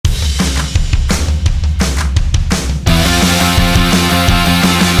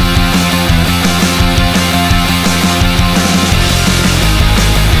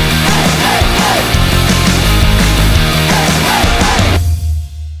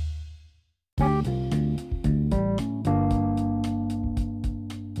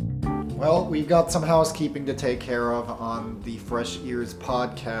Well, we've got some housekeeping to take care of on the Fresh Ears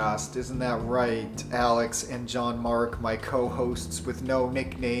podcast. Isn't that right, Alex and John Mark, my co-hosts with no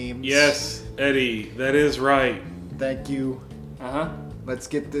nicknames? Yes, Eddie, that is right. Thank you. Uh-huh. Let's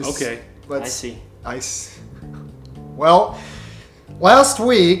get this... I see. Well, last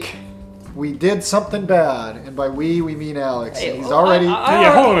week... we did something bad, and by we mean Alex. Hey, he's already...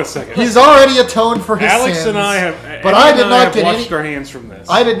 hold on a second. He's already atoned for his Alex sins. and I have... But I did not get washed any... our hands from this.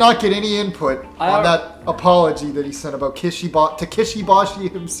 I did not get any input on that apology that he sent about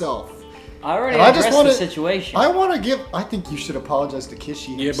Kishibashi himself. I already addressed the situation. I want to give... I think you should apologize to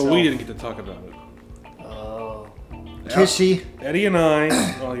Kishi himself. Yeah, but we didn't get to talk about it. Oh. Kishi. Eddie and I...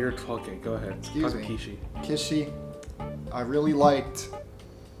 Oh, you're... Okay, go ahead. Excuse me. Kishi. Kishi. I really liked...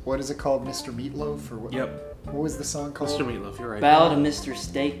 What is it called? Mr. Meatloaf? Or what? Yep. What was the song called? Mr. Meatloaf, you're right. Ballad of Mr.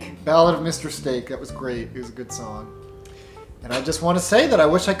 Steak. Ballad of Mr. Steak. That was great. It was a good song. And I just want to say that I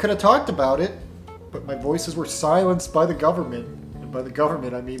wish I could have talked about it, but my voices were silenced by the government. And by the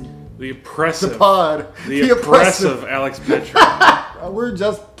government, I mean... The oppressive... The pod. The oppressive Alex Petcher. We're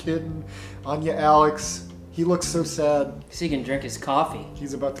just kidding on you, Alex. He looks so sad. So he can drink his coffee.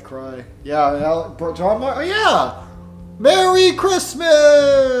 He's about to cry. Yeah, John Mark... Oh, yeah! Merry Christmas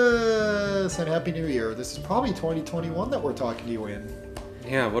and Happy New Year. This is probably 2021 that we're talking to you in.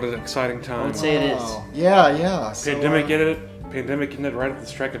 Yeah, what an exciting time. I would say it is. Yeah. So, Pandemic ended right at the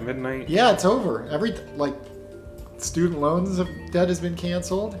strike of midnight. Yeah, it's over. Student loans debt has been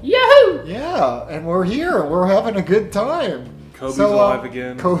canceled. Yahoo! Yeah, and we're here. We're having a good time. Kobe's alive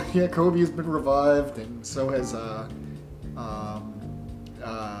again. Kobe has been revived, and so has I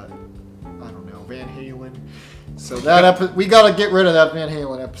don't know, Van Halen. So we gotta get rid of that Van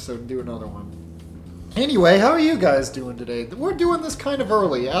Halen episode and do another one. Anyway, how are you guys doing today? We're doing this kind of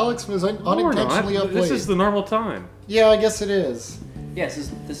early. Alex was unintentionally up late. This is the normal time. Yeah, I guess it is. Yes,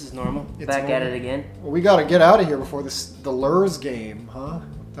 this is normal. It's Back normal. at it again. Well, we gotta get out of here before the Lurs game, huh?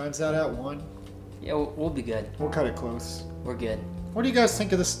 Time's that at 1? Yeah, we'll be good. We'll cut it close. We're good. What do you guys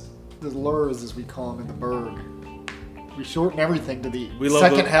think of the Lurs, as we call them in the Berg? We shorten everything to the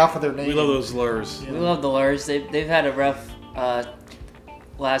second half of their name. We love those Lurs. Yeah. We love the Lurs. They've had a rough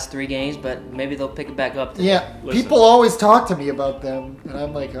last 3 games, but maybe they'll pick it back up. Yeah, people always talk to me about them, and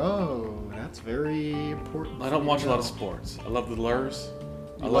I'm like, oh, that's very important. I don't watch a lot of sports. I love the Lurs.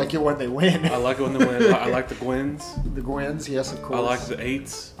 I like it when they win. I like it when they win. I like the Gwens. The Gwens, yes, of course. I like the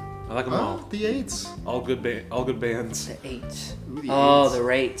Eights. I like them all. The Eights. All good bands. The Eights. Ooh, the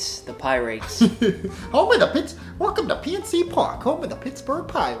Rates. The Pirates. Welcome to PNC Park, home of the Pittsburgh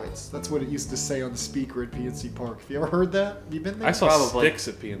Pirates. That's what it used to say on the speaker at PNC Park. Have you ever heard that? Have you been there? I saw Probably. sticks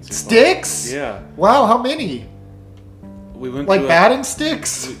at PNC Park. Sticks? Yeah. Wow, how many? We went like to batting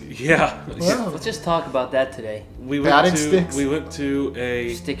sticks? Yeah. Wow. Let's just talk about that today. We went to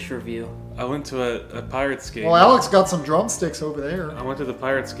a Sticks review. I went to a Pirates game. Well, Alex got some drumsticks over there. I went to the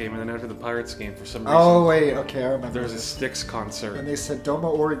Pirates game, and then after the Pirates game, for some reason... Oh, wait, okay, I remember There was a this. Styx concert. And they said,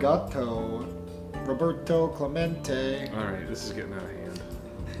 Domo Origato, Roberto Clemente. Alright, this is getting out of hand.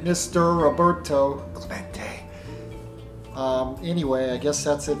 Mr. Roberto Clemente. Anyway, I guess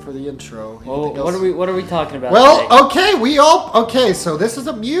that's it for the intro. Well, what are we talking about Well, today? okay, so this is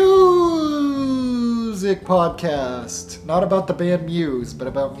a music podcast. Not about the band Muse, but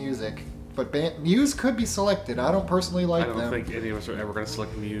about music. But Muse could be selected. I don't personally like them. I don't think any of us are ever going to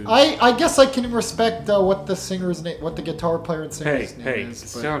select Muse. I guess I can respect what the singer's name, what the guitar player and singer's name is.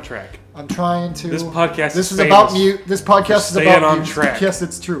 Soundtrack. I'm trying to. This podcast. This is about Muse. This podcast is about on Muse. track. Yes,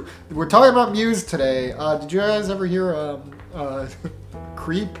 it's true. We're talking about Muse today. Did you guys ever hear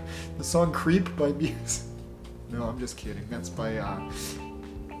 "Creep"? The song "Creep" by Muse? No, I'm just kidding. That's by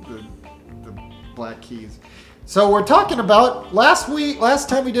the Black Keys. So we're talking about last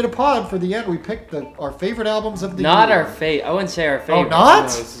time we did a pod for the end, we picked our favorite albums of the year. Not our favorite. I wouldn't say our favorite. Oh, not? No,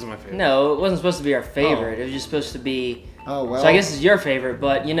 this isn't my favorite. No, it wasn't supposed to be our favorite. It was just supposed to be. Oh well. So I guess it's your favorite,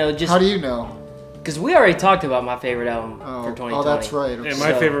 but just. How do you know? Because we already talked about my favorite album for 2020. Oh, that's right. Okay. And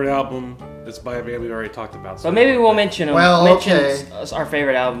my favorite album is by a band we already talked about. So maybe we'll mention them. Our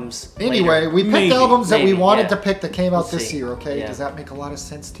favorite albums. Anyway, later. we picked albums that we wanted to pick that came out We'll this see. year. Okay, Yeah. does that make a lot of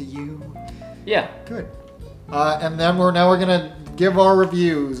sense to you? Yeah. Good. And then we're gonna give our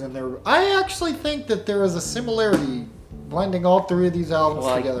reviews, and I actually think that there is a similarity blending all 3 of these albums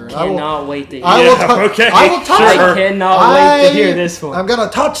together. I cannot wait to hear. I will touch. I cannot wait to hear this one. I'm gonna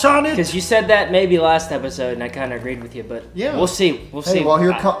touch on it because you said that maybe last episode, and I kind of agreed with you. But yeah, we'll see. We'll see. Well,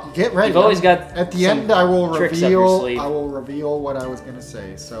 get ready. You've always got. At the end, I will tricks up your reveal. sleeve. I will reveal what I was gonna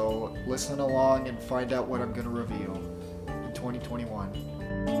say. So listen along and find out what I'm gonna reveal in 2021.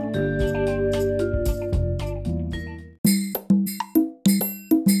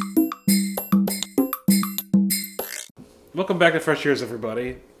 Welcome back to Fresh Ears,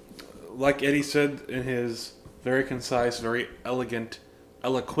 everybody. Like Eddie said in his very concise, very eloquent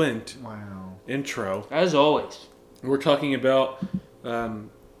Wow. intro, As always. we're talking about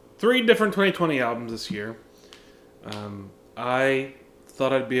 3 different 2020 albums this year. I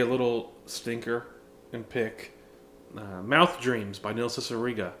thought I'd be a little stinker and pick Mouth Dreams by Neil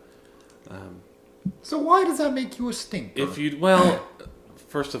Cicierega. So why does that make you a stinker?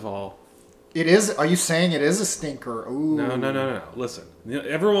 First of all, It is. Are you saying it is a stinker? Ooh. no. Listen,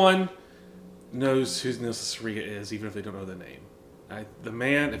 everyone knows who Neil Cicierega is, even if they don't know the name. The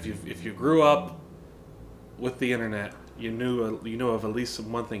man, if you grew up with the internet, you know of at least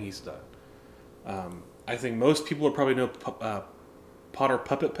one thing he's done. I think most people would probably know Potter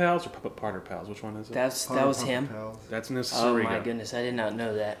Puppet Pals or Puppet Potter Pals. Which one is it? That was him. That's Neil Oh Cicierega. my goodness, I did not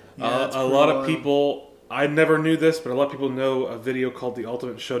know that. Yeah, A lot of people, I never knew this, but a lot of people know a video called The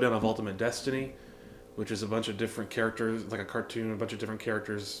Ultimate Showdown of Ultimate Destiny, which is a bunch of different characters, like a cartoon, a bunch of different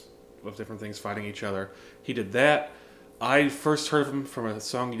characters of different things fighting each other. He did that. I first heard of him from a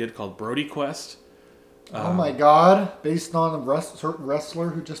song he did called Brody Quest. Oh my God! Based on a wrestler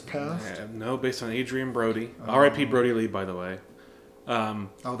who just passed. No, based on Adrian Brody. R.I.P. Brody Lee, by the way.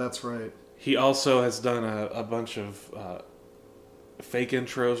 Oh, that's right. He also has done a bunch of fake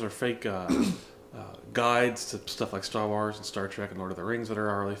intros or fake guides to stuff like Star Wars and Star Trek and Lord of the Rings that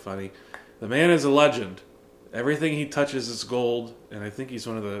are really funny. The man is a legend. Everything he touches is gold, and I think he's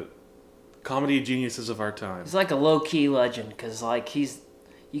one of the comedy geniuses of our time. He's like a low-key legend, because like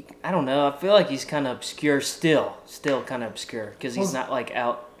I don't know, I feel like he's kind of obscure still kind of obscure, because he's not like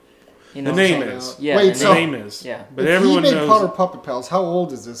out, you know. The name what I'm is. saying? Yeah, Wait, the The name- name is. Yeah. But If everyone he made knows. Potter Puppet Pals, how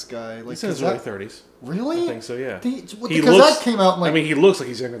old is this guy? Like, He's in his early 30s. Really? I think so, yeah. Because He looks- that came out in like. I mean, he looks like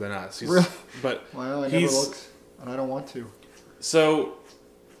he's younger than us. He's, Really? But well, I never he's looked, and I don't want to. so.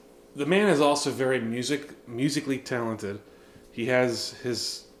 The man is also very musically talented. He has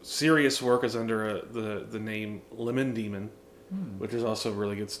his serious work is under the name Lemon Demon, which is also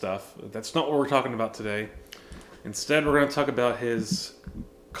really good stuff. That's not what we're talking about today. Instead, we're going to talk about his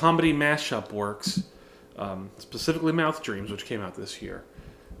comedy mashup works, specifically Mouth Dreams, which came out this year.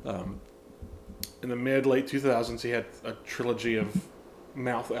 In the mid-late 2000s, he had a trilogy of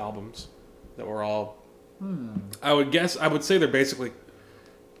mouth albums that were all... I would say they're basically...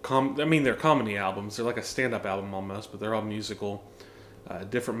 they're comedy albums. They're like a stand-up album almost, but they're all musical.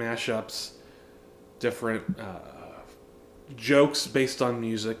 Different mashups, different jokes based on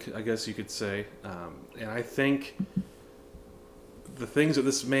music, I guess you could say. And I think the things that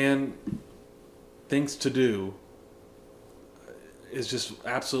this man thinks to do is just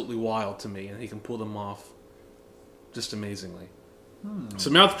absolutely wild to me, and he can pull them off just amazingly.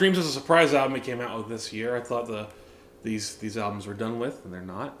 So Mouth Dreams is a surprise album he came out with this year. I thought these albums were done with, and they're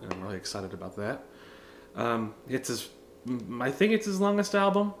not, and I'm really excited about that. I think it's his longest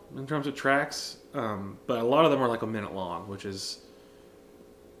album in terms of tracks, but a lot of them are like a minute long, which is,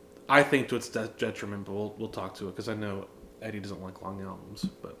 I think, to its detriment. But we'll talk to it because I know Eddie doesn't like long albums.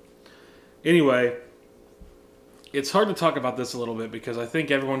 But anyway, it's hard to talk about this a little bit because I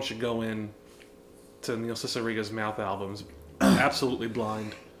think everyone should go in to Neil Cicerega's Mouth albums absolutely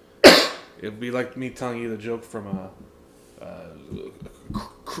blind. It'd be like me telling you the joke from a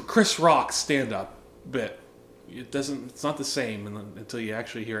Chris Rock stand-up bit. It's not the same until you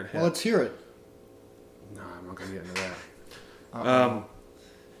actually hear it. Well, let's hear it. No, I'm not going to get into that.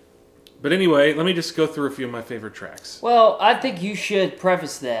 But anyway, let me just go through a few of my favorite tracks. Well, I think you should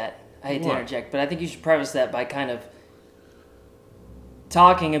preface that. I hate to What? interject, but I think you should preface that by kind of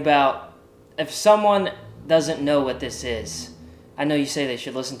talking about if someone doesn't know what this is. I know you say they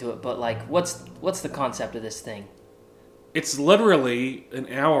should listen to it, but like, what's the concept of this thing? It's literally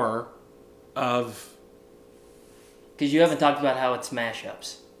an hour of... Because you haven't talked about how it's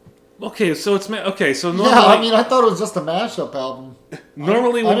mashups. Okay, so normally... Yeah, I mean, I thought it was just a mashup album.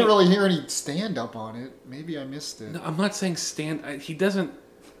 Normally, I when didn't really hear any stand-up on it. Maybe I missed it. No, I'm not saying he doesn't...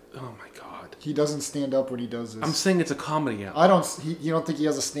 Oh my god. He doesn't stand up when he does this. I'm saying it's a comedy album. You don't think he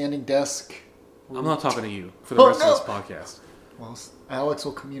has a standing desk? I'm not talking to you for the rest of this podcast. Well, Alex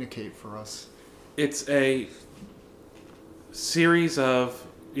will communicate for us. It's a series of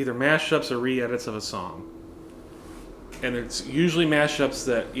either mashups or re-edits of a song. And it's usually mashups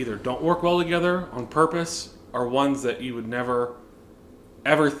that either don't work well together on purpose or ones that you would never,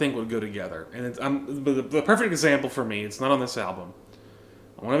 ever think would go together. And the perfect example for me, it's not on this album.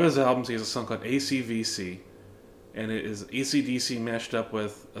 On one of his albums, he has a song called ACVC. And it is AC/DC meshed up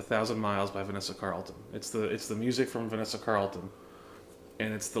with 1,000 Miles by Vanessa Carlton. It's the music from Vanessa Carlton.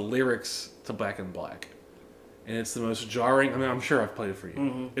 And it's the lyrics to Back in Black. and it's the most jarring. I mean, I'm sure I've played it for you.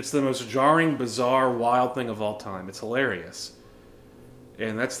 Mm-hmm. It's the most jarring, bizarre, wild thing of all time. It's hilarious,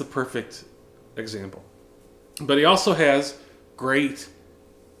 and that's the perfect example. But he also has great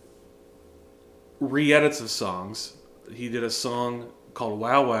re-edits of songs. He did a song called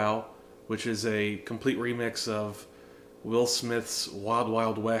Wow Wow, which is a complete remix of Will Smith's Wild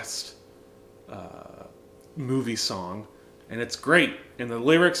Wild West movie song, and it's great. And the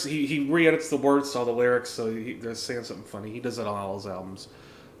lyrics, he re-edits the words to all the lyrics, so they're saying something funny. He does that on all his albums.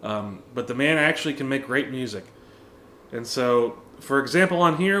 But the man actually can make great music. And so, for example,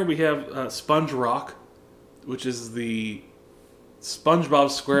 on here we have Sponge Rock, which is the SpongeBob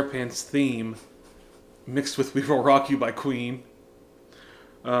SquarePants theme mixed with We Will Rock You by Queen.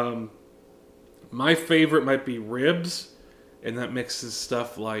 My favorite might be Ribs, and that mixes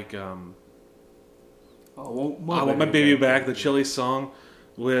stuff like I Want My Baby Back, the Chili song,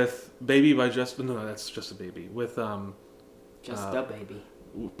 with Baby by No, that's Just a Baby. With Just a Baby.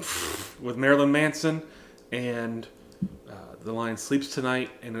 With Marilyn Manson, and the line Sleeps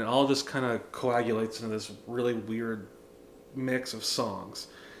Tonight, and it all just kind of coagulates into this really weird mix of songs.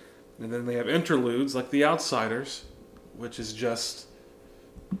 And then they have interludes like The Outsiders, which is just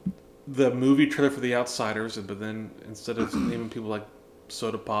the movie trailer for The Outsiders, but then instead of naming people like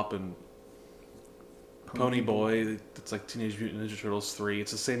Soda Pop and Pony Boy, it's like Teenage Mutant Ninja Turtles 3.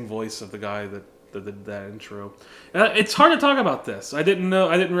 It's the same voice of the guy that did that intro. It's hard to talk about this. I didn't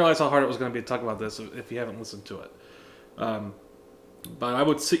realize how hard it was going to be to talk about this if you haven't listened to it. But I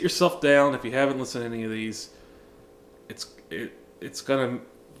would sit yourself down if you haven't listened to any of these. It's going to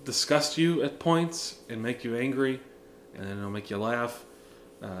disgust you at points and make you angry, and then it'll make you laugh.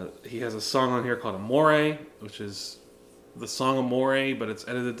 He has a song on here called Amore, which is the song Amore, but it's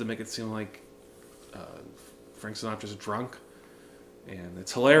edited to make it seem like Frank Sinatra's drunk, and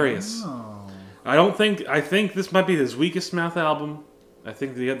it's hilarious. Oh. I think this might be his weakest Mouth album. I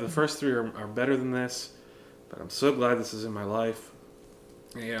think the first three are better than this, but I'm so glad this is in my life,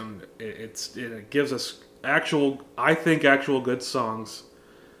 and it gives us actual good songs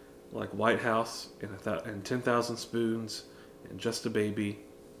like White House and 10,000 Spoons and Just a Baby.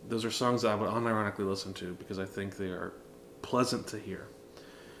 Those are songs that I would unironically listen to because I think they are pleasant to hear.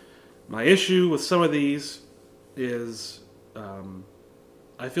 My issue with some of these is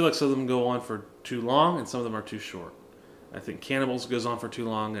I feel like some of them go on for too long and some of them are too short. I think Cannibals goes on for too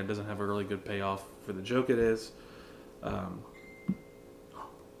long and it doesn't have a really good payoff for the joke it is.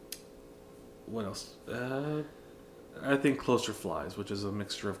 What else? I think Closer Flies, which is a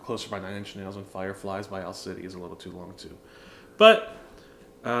mixture of Closer by Nine Inch Nails and Fireflies by Owl City, is a little too long too. But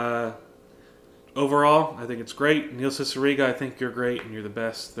overall, I think it's great. Neil Cicierega, I think you're great and you're the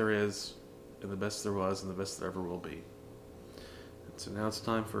best there is, and the best there was, and the best there ever will be. And so now it's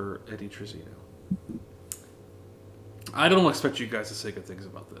time for Eddie Trezino. I don't expect you guys to say good things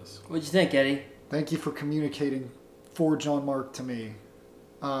about this. What'd you think, Eddie? Thank you for communicating for John Mark to me.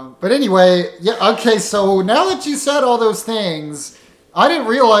 But anyway, yeah, okay, so now that you said all those things, I didn't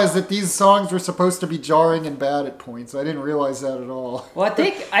realize that these songs were supposed to be jarring and bad at points. I didn't realize that at all. Well, I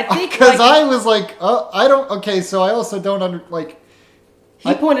think because I was like, I don't. Okay, so I also don't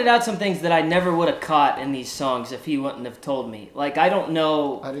He pointed out some things that I never would have caught in these songs if he wouldn't have told me. Like, I don't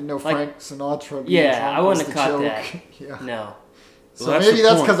know. I didn't know Frank Sinatra. Yeah, I wouldn't have caught joke. that. Yeah. No. So Well, maybe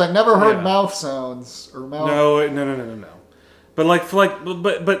that's the because point. I've never heard Yeah. mouth sounds or mouth. No. But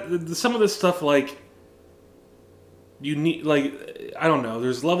but some of this stuff, like, you need, like, I don't know.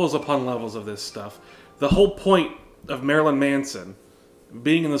 There's levels upon levels of this stuff. The whole point of Marilyn Manson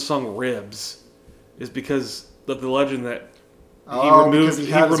being in the song Ribs is because of the legend that he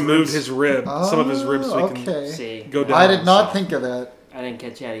removed his rib, some of his ribs, so he can See, go down. I did not think of that. I didn't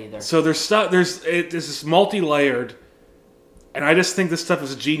catch that either. So there's this multi-layered, and I just think this stuff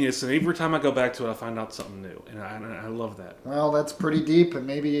is genius. And every time I go back to it, I find out something new, and I love that. Well, that's pretty deep, and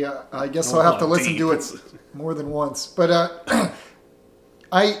maybe I guess I'll have to listen to it more than once. But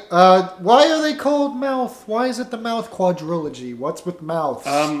why are they called Mouth? Why is it the Mouth quadrilogy? What's with mouths?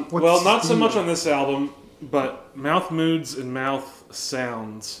 Well, not so much on this album, but Mouth Moods and Mouth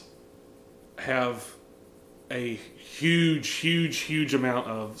Sounds have a huge amount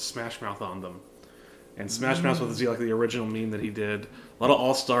of Smash Mouth on them. And Smash Mouth was like the original meme that he did. A lot of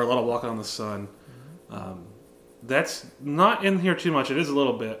All Star, a lot of Walking on the Sun. That's not in here too much. It is a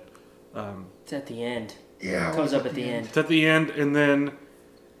little bit. It's at the end. Yeah, It comes up at the end. It's at the end, and then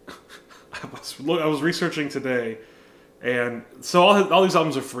I was researching today, and so all these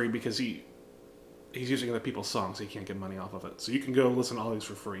albums are free because he's using other people's songs, so he can't get money off of it. So you can go listen to all these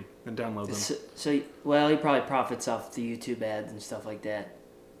for free and download them. So he probably profits off the YouTube ads and stuff like that.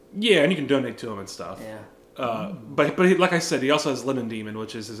 Yeah, and you can donate to him and stuff. Yeah. But like I said, he also has Lemon Demon,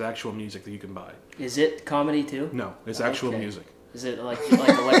 which is his actual music that you can buy. Is it comedy too? No, it's actual music. Is it like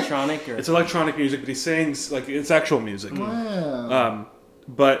electronic or? It's electronic music, but he sings like it's actual music. Wow.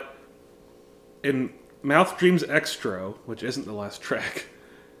 But in Mouth Dreams Extra, which isn't the last track,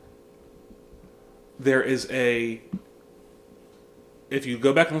 there is a. If you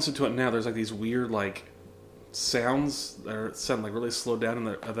go back and listen to it now, there's like these weird like sounds that sound like really slowed down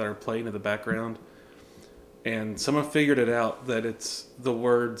that are playing in the background. And someone figured it out that it's the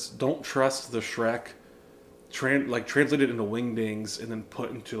words "Don't trust the Shrek," translated into wingdings and then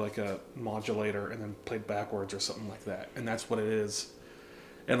put into like a modulator and then played backwards or something like that. And that's what it is.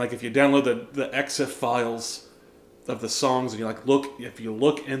 And like if you download the EXIF files of the songs and if you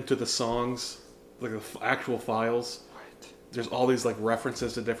look into the songs, like the actual files, there's all these like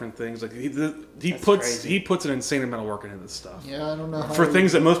references to different things. Like he puts an insane amount of work into this stuff. Yeah, I don't know how for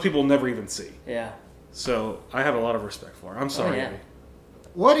things that most people never even see. Yeah. So I have a lot of respect for it. I'm sorry. yeah.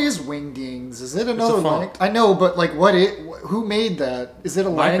 What is Wingdings? Is it another font. language? I know, but like, who made that? Is it a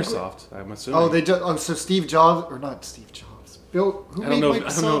language? Microsoft, I'm assuming. So Steve Jobs, or not Steve Jobs? Bill? Who made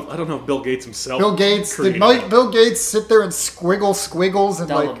Microsoft? I don't know if Bill Gates himself. Bill Gates. Did Bill Gates sit there and squiggle squiggles and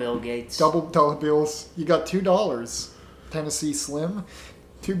Double Bill Gates. Double dollar bills? You got $2. Tennessee Slim.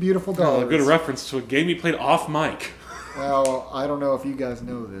 $2 beautiful dollars. A good reference to a game he played off mic. Well, I don't know if you guys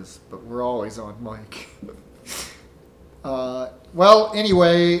know this, but we're always on mic. Well,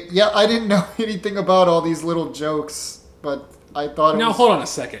 anyway, yeah, I didn't know anything about all these little jokes, but I thought Now, hold on a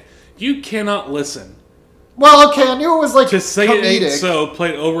second. You cannot listen. Well, okay, I knew it was like Just say comedic. it ain't so, play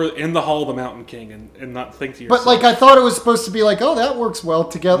it over in the Hall of the Mountain King and not think to yourself. But like I thought it was supposed to be like, oh, that works well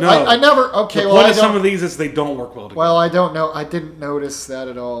together. No. I never. Okay, the well, point I of don't. some of these is they don't work well together. Well, I don't know. I didn't notice that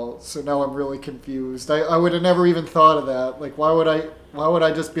at all. So now I'm really confused. I would have never even thought of that. Like, why would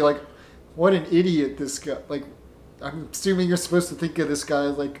I just be like, what an idiot this guy? Like, I'm assuming you're supposed to think of this guy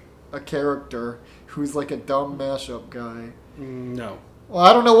as like a character who's like a dumb mashup guy. No. Well,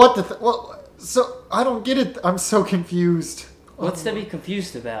 I don't know what to. So I don't get it. I'm so confused. What's to be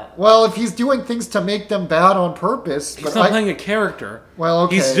confused about? Well, if he's doing things to make them bad on purpose, He's not playing a character. Well,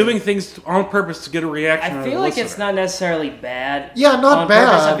 okay. He's doing things on purpose to get a reaction. I feel like it's not necessarily bad. Yeah, not on bad.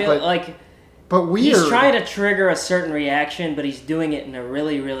 Purpose. I feel but weird. He's trying to trigger a certain reaction, but he's doing it in a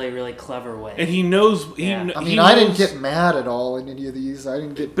really, really, really clever way. And he knows. I didn't get mad at all in any of these. I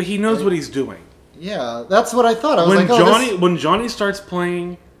didn't get. But he knows what he's doing. Yeah, that's what I thought. I was when Johnny starts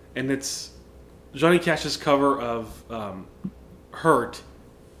playing, and it's Johnny Cash's cover of "Hurt,"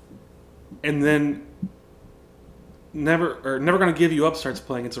 and then Never Gonna Give You Up starts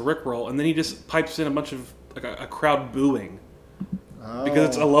playing. It's a Rickroll, and then he just pipes in a bunch of like a crowd booing because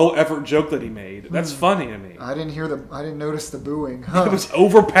it's a low effort joke that he made. That's funny to me. I didn't notice the booing. Huh. It was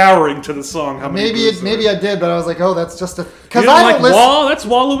overpowering to the song. Maybe I did, but I was like, oh, that's just a because I don't like that's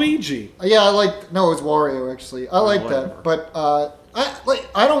Waluigi. Yeah, it was Wario actually. I like that, but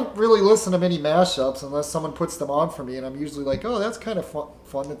I don't really listen to many mashups unless someone puts them on for me, and I'm usually like, oh, that's kind of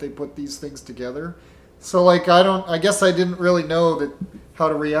fun that they put these things together. So like I guess I didn't really know how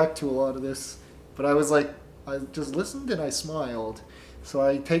to react to a lot of this, but I was like, I just listened and I smiled, so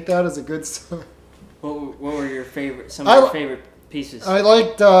I take that as a good sign. What were your favorite pieces? I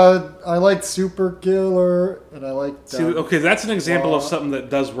liked Super Killer, and I liked. Okay, that's an example of something that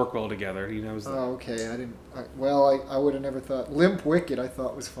does work well together. He knows that. Oh, okay. I would have never thought Limp Wicked. I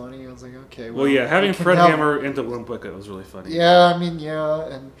thought was funny. I was like, okay. Well, yeah, having Fred Hammer into Limp Wicked was really funny. Yeah, I mean, yeah,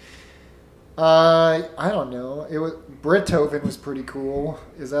 and I don't know. It was Beethoven was pretty cool.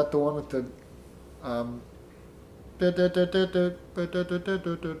 Is that the one with the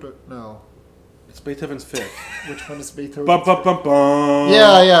No. It's Beethoven's Fifth. Which one is Beethoven? Bum, bum, bum, bum.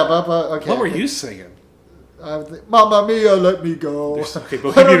 Yeah. Okay. What were you singing? Mamma Mia, Let Me Go. Okay,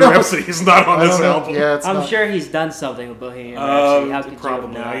 Bohemian Rhapsody is not on this album. Yeah, I'm sure he's done something with Bohemian Rhapsody. How could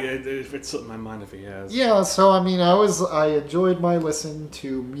probably. you have not? If it's slipped my mind if he has. Yeah, so I mean, I enjoyed my listen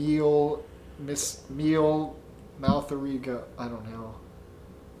to Miss Malthariga. I don't know.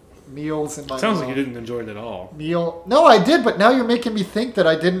 Meals in my Sounds mouth. like you didn't enjoy it at all. No, I did, but now you're making me think that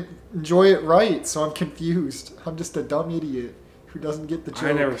I didn't enjoy it right, so I'm confused. I'm just a dumb idiot who doesn't get the joke.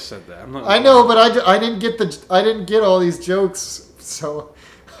 I never said that. I know, but I didn't get all these jokes, so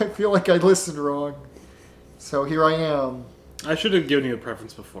I feel like I listened wrong. So here I am. I should have given you a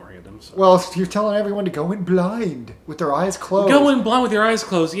preference beforehand. I'm sorry. Well, you're telling everyone to go in blind with their eyes closed. Go in blind with your eyes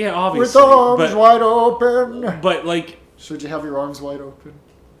closed. Yeah, obviously. With arms wide open. But like, should you have your arms wide open?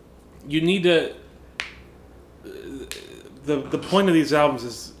 You need to. The point of these albums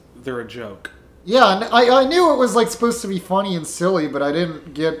is they're a joke. Yeah, I knew it was like supposed to be funny and silly, but I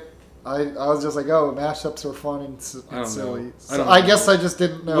didn't get I was just like, oh, mashups are fun and don't silly. know. So I guess I just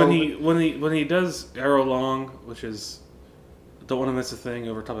didn't know. When he does Arrow Long, which is Don't Want to Miss a Thing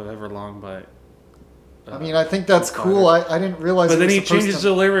over top of Everlong by. I mean, I think that's cool. I didn't realize. But it then was he supposed changes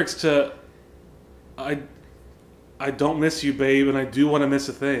the lyrics to, I don't miss you, babe, and I do want to miss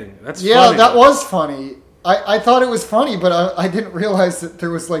a thing. That's funny. That was funny. I thought it was funny, but I didn't realize that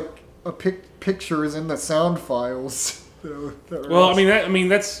there was like a pictures in the sound files. Well, I mean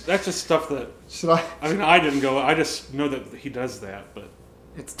that's just stuff that. Should I? I mean, I didn't go. I just know that he does that, but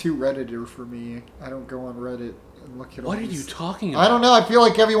it's too Redditor for me. I don't go on Reddit and look at. What are you talking about? I don't know. I feel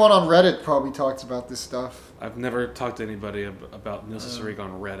like everyone on Reddit probably talks about this stuff. I've never talked to anybody about Neil Cicierega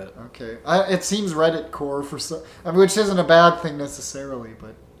on Reddit. Okay, it seems Reddit core for some. I mean, which isn't a bad thing necessarily,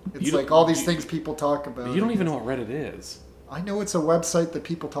 but it's like all these things people talk about. You don't even know what Reddit is. I know it's a website that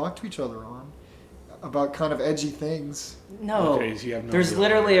people talk to each other on about kind of edgy things. No, okay, so you have no there's idea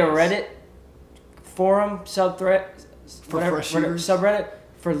literally a what it is. Reddit forum subreddit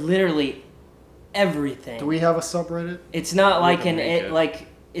for literally everything. Do we have a subreddit? It's not like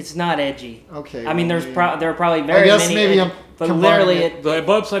it's not edgy. Okay. I mean, there are probably very many. I guess maybe I'm. But literally, the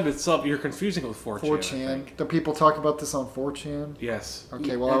website itself, you're confusing it with 4chan. 4chan. Do people talk about this on 4chan? Yes.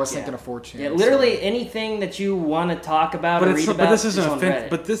 Okay. Well, I was thinking of 4chan. Yeah, literally anything that you want to talk about or read about. But this isn't offensive.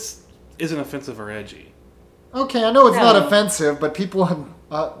 But this isn't offensive or edgy. Okay, I know it's not offensive, but people.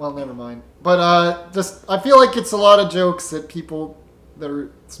 Well, never mind. But just I feel like it's a lot of jokes that people that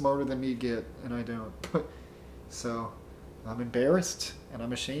are smarter than me get, and I don't. So, I'm embarrassed and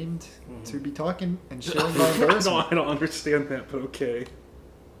I'm ashamed to be talking and sharing my embarrassment. I don't understand that, but okay.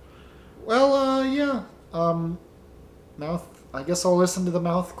 Well, yeah. Mouth. I guess I'll listen to the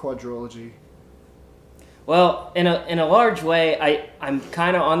Mouth quadrilogy. Well, in a large way, I'm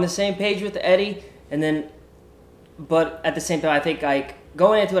kind of on the same page with Eddie, but at the same time, I think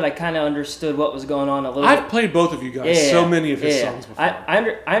going into it, I kind of understood what was going on a little bit. I've played both of you guys so many of his songs before.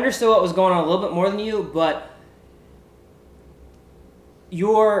 I understood what was going on a little bit more than you, but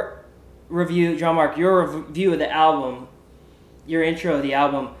your review, John Mark, your review of the album, your intro of the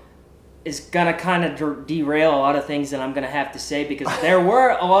album, is going to kind of derail a lot of things that I'm going to have to say, because there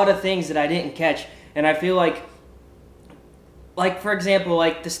were a lot of things that I didn't catch, and I feel like, for example,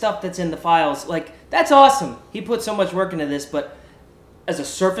 like the stuff that's in the files, like, that's awesome. He put so much work into this, but as a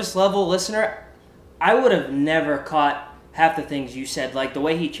surface level listener, I would have never caught half the things you said, like the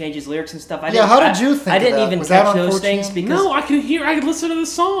way he changes lyrics and stuff. How did you think? I didn't even catch those things because I could listen to the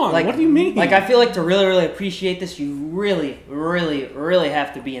song. Like, what do you mean? Like, I feel like to really, really appreciate this, you really, really, really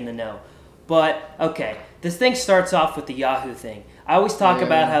have to be in the know. But okay, this thing starts off with the Yahoo thing. I always talk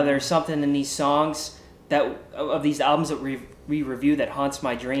about how there's something in these songs of these albums that we review that haunts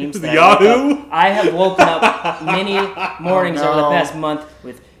my dreams. Yahoo! I have woken up many mornings over the past month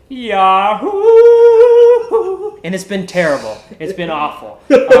with Yahoo! And it's been terrible. It's been awful.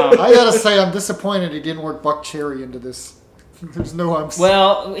 I gotta say, I'm disappointed he didn't work Buck Cherry into this. There's no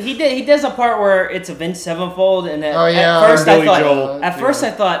Well, he did. He does a part where it's a Vince Sevenfold, and at first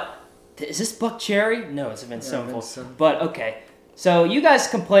I thought, is this Buck Cherry? No, it's a Vince Sevenfold. But okay. So you guys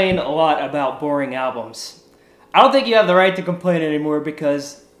complain a lot about boring albums. I don't think you have the right to complain anymore,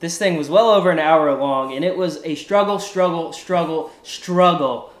 because this thing was well over an hour long, and it was a struggle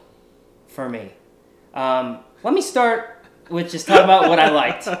for me. Let me start with just talking about what I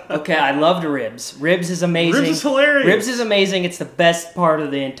liked. Okay, I loved Ribs. Ribs is amazing. Ribs is hilarious. Ribs is amazing. It's the best part of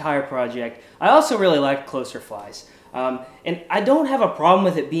the entire project. I also really liked Closer Flies. And I don't have a problem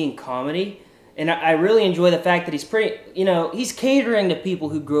with it being comedy. And I really enjoy the fact that he's catering to people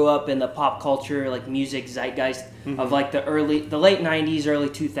who grew up in the pop culture, like music zeitgeist of like the late 90s, early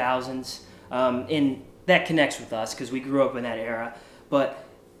 2000s. And that connects with us because we grew up in that era.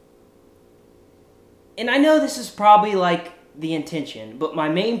 And I know this is probably like the intention, but my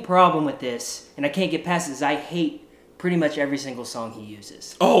main problem with this, and I can't get past it, is I hate pretty much every single song he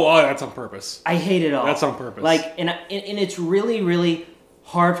uses. Oh, that's on purpose. I hate it all. That's on purpose. Like, and it's really, really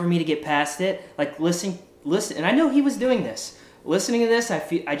hard for me to get past it. Like, listen, and I know he was doing this. Listening to this,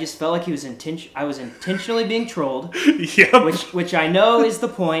 I just felt like I was intentionally being trolled. Yep. Which I know is the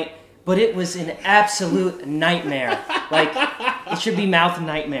point, but it was an absolute nightmare. Like, it should be Mouth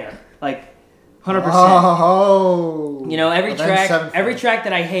Nightmare. Like, 100%. Oh. Every track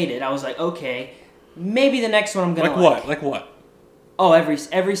that I hated, I was like, okay, maybe the next one I'm gonna like. Like what? Oh,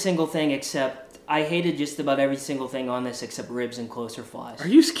 every single thing except I hated just about every single thing on this except Ribs and Closer Flies. Are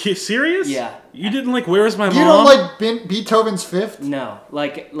you serious? Yeah. You didn't like Where Is My Mom? You don't like Beethoven's Fifth? No,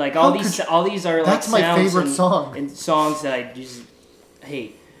 like all these are like that's my favorite song and songs that I just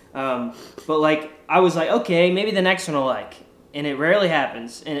hate. But like I was like, okay, maybe the next one I'll like. and it rarely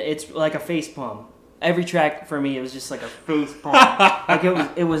happens, and it's like a face palm. Every track for me, it was just like a face palm. Like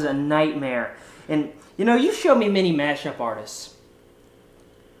it was a nightmare. And you showed me many mashup artists,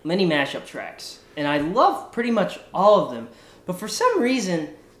 many mashup tracks, and I love pretty much all of them. But for some reason,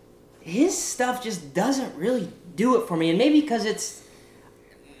 his stuff just doesn't really do it for me. And maybe because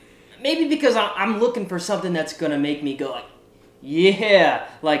I'm looking for something that's gonna make me go like, yeah,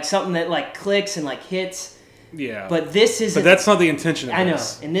 like something that like clicks and like hits. Yeah. But this isn't. But that's not the intention of I know,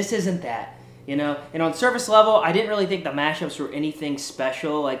 this. and this isn't that. And on surface level, I didn't really think the mashups were anything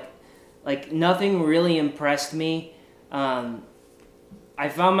special. Like nothing really impressed me. I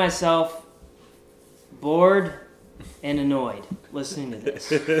found myself bored and annoyed listening to this.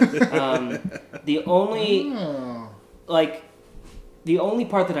 The only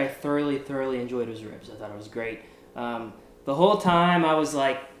part that I thoroughly enjoyed was Ribs. I thought it was great. The whole time I was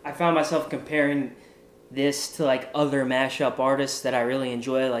like, I found myself comparing this to like other mashup artists that I really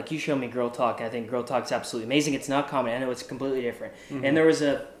enjoy. Like you showed me Girl Talk, and I think Girl Talk's absolutely amazing. It's not common. I know it's completely different. Mm-hmm. And there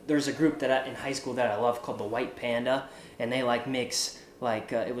was a group that in high school that I loved called the White Panda, and they like mix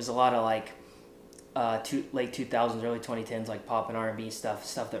like it was a lot of like late 2000s, early 2010s like pop and R&B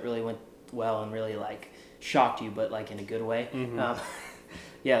stuff that really went well and really like shocked you, but like in a good way. Mm-hmm.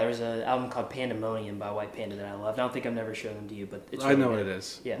 Yeah, there was an album called Pandemonium by White Panda that I loved. I don't think I've never shown them to you, but it's really I know good. what it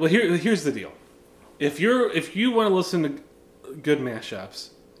is. Yeah. Well, here's the deal. If you want to listen to good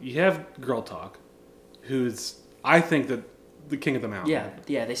mashups, you have Girl Talk, who's I think the king of the mountain.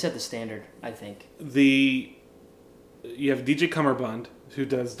 Yeah, they set the standard. I think you have DJ Cummerbund, who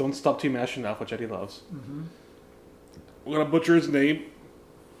does Don't Stop Till You Mash Enough, which Eddie loves. Mm-hmm. I'm gonna butcher his name.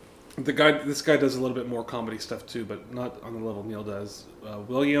 This guy does a little bit more comedy stuff too, but not on the level Neil does.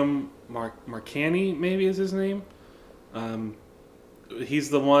 William Marcani, maybe is his name. He's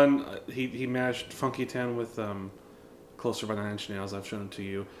the one. He mashed Funky Town with Closer by 9 Inch Nails. I've shown it to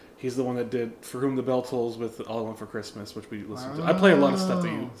you. He's the one that did For Whom the Bell Tolls with All I Want for Christmas, which we listened to. I play a lot of stuff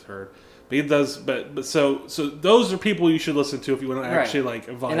that you've heard, but he does. But so those are people you should listen to if you want to actually like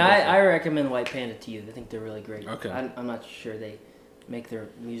vibe. And I recommend White Panda to you. I think they're really great. Okay. I'm not sure they make their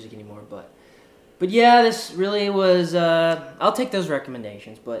music anymore, but yeah, this really was. I'll take those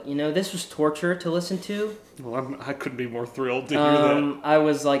recommendations, but this was torture to listen to. Well, I couldn't be more thrilled to hear that. I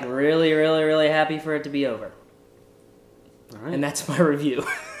was like really, really, really happy for it to be over. All right. And that's my review.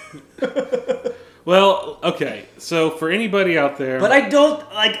 Well, okay. So for anybody out there, but I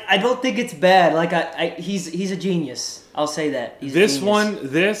don't think it's bad. Like he's a genius. I'll say that.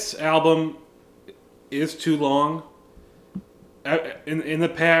 This album is too long. In the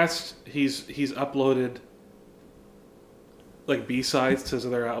past, he's uploaded like B-sides to his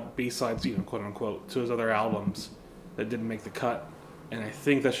other B-sides, quote unquote, to his other albums that didn't make the cut, and I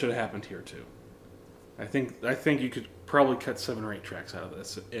think that should have happened here too. I think you could probably cut 7 or 8 tracks out of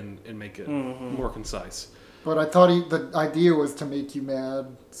this and make it more concise. But I thought the idea was to make you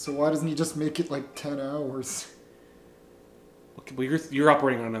mad, so why doesn't he just make it like 10 hours? Okay, well, you're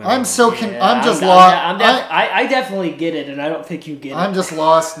operating on another. I'm just lost. I definitely get it, and I don't think you get it. I'm just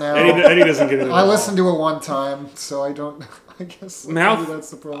lost now. Eddie doesn't get it. I listened to it one time, so I don't. I guess maybe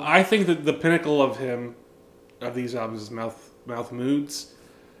that's the problem. I think that the pinnacle of these albums is Mouth Moods,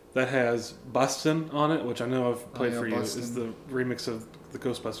 that has Bustin' on it, which I know I've played for you. Bustin'. Is the remix of the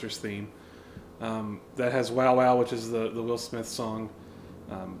Ghostbusters theme. That has Wow Wow, which is the Will Smith song.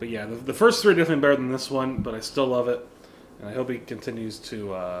 But yeah, the first 3 are definitely better than this one, but I still love it. And I hope he continues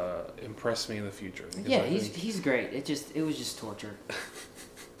to impress me in the future. Yeah, he's great. It was just torture.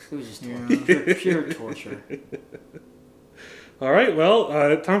 It was just torture. Pure torture. All right,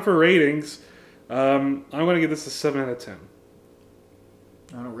 well, time for ratings. I'm going to give this a 7 out of 10.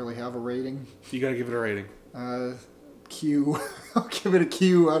 I don't really have a rating. You got to give it a rating. Q. I'll give it a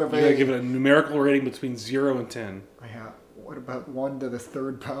Q out of 8. You got to give it a numerical rating between 0 and 10. Yeah. What about 1 to the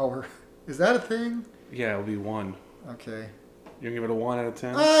 3rd power? Is that a thing? Yeah, it'll be 1. Okay. You gonna give it a 1 out of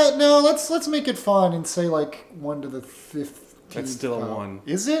 10? No, let's make it fun and say like 1 to the 15th. That's still power. a 1.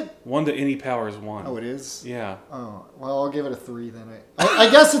 Is it? 1 to any power is 1. Oh, it is? Yeah. Oh, well, I'll give it a 3 then. I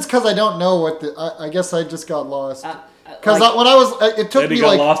guess it's because I don't know what I guess I just got lost. Because when I was, it took Eddie me got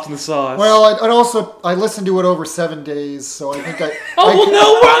like lost in the sauce. Well, I listened to it over 7 days, so I think I.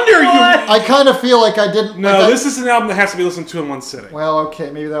 No wonder you. I kind of feel like I didn't. No, this is an album that has to be listened to in one sitting. Well, okay,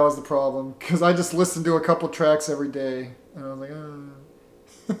 maybe that was the problem because I just listened to a couple tracks every day, and I was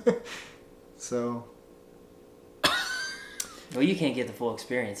like, so. Well, you can't get the full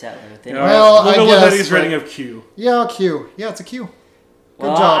experience out of it. Well, I guess. Eddie's rating of Q. Yeah, Q. Yeah, it's a Q. Good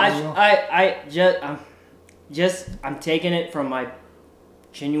well, job, Neil. I'm taking it from my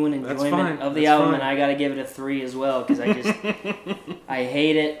genuine That's enjoyment fine. of the That's album, fine. and I gotta give it a 3 as well because I just I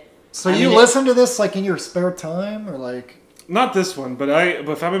hate it. So I you mean, listen to this like in your spare time, or like? Not this one, but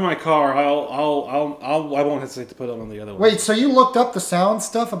if I'm in my car, I won't hesitate to put on the other one. Wait, so you looked up the sound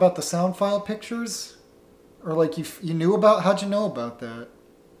stuff about the sound file pictures, or like you knew about? How'd you know about that?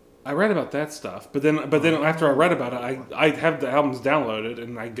 I read about that stuff, but then after I read about it, I have the albums downloaded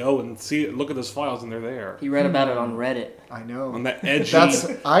and I go and look at those files and they're there He read about it on Reddit. I know on that edgy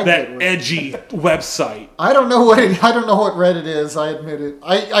edgy website. I don't know what Reddit is. I admit it.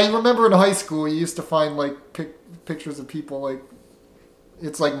 I remember in high school you used to find like pictures of people like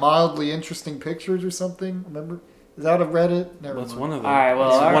it's like mildly interesting pictures or something. Remember? Is that a Reddit? Never That's mind. one of them. All right,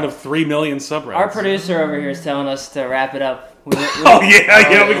 well, it's one of 3 million subreddits. Our producer over here is telling us to wrap it up. We we're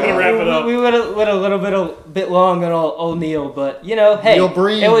gonna wrap it up. We went a little bit long on old Neil, but you know, hey, Neil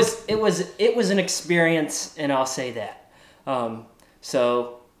Breen. it was an experience, and I'll say that.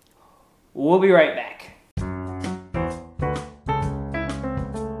 So we'll be right back.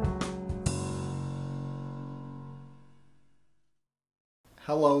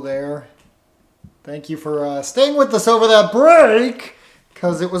 Hello there. Thank you for staying with us over that break,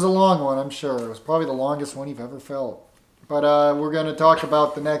 because it was a long one, I'm sure. It was probably the longest one you've ever felt. But we're going to talk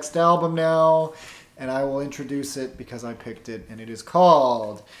about the next album now, and I will introduce it because I picked it, and it is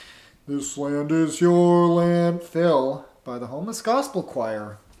called This Land Is Your Landfill by the Homeless Gospel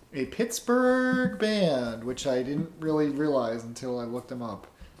Choir, a Pittsburgh band, which I didn't really realize until I looked them up,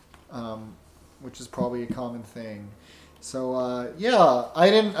 which is probably a common thing. So, yeah,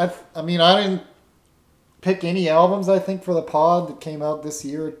 I didn't pick any albums, I think, for the pod that came out this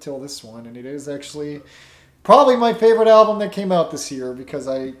year until this one, and it is actually probably my favorite album that came out this year because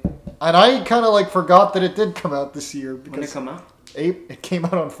I kind of like forgot that it did come out this year. Because When did it come out? It came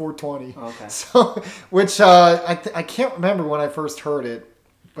out on 4/20. Oh, okay. So, which I can't remember when I first heard it,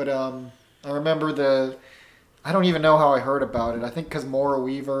 but I remember I don't even know how I heard about it. I think because Maura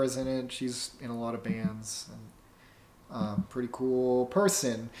Weaver is in it. She's in a lot of bands. And, pretty cool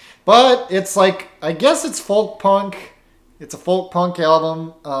person. But it's like, I guess it's folk punk. It's a folk punk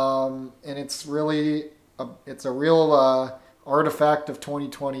album, and it's really it's a real artifact of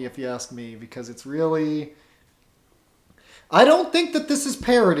 2020, if you ask me, because it's really. I don't think that this is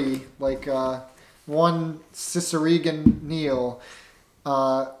parody, like one Cicierega Neil,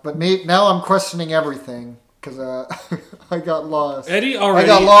 but now I'm questioning everything because I got lost. I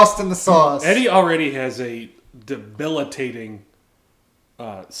got lost in the sauce. Eddie already has a debilitating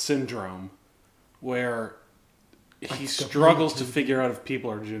syndrome where he struggles to figure out if people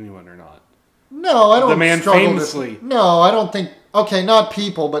are genuine or not. No, I don't. The man famously. No, I don't think. Okay, not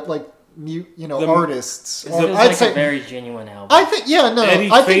people, but like artists. It feels like a very genuine album. I think. Yeah, no. Eddie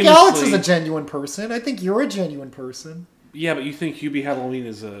I think Alex is a genuine person. I think you're a genuine person. Yeah, but you think Hubie Halloween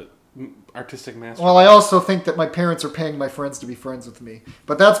is a artistic masterpiece. Well, I also think that my parents are paying my friends to be friends with me,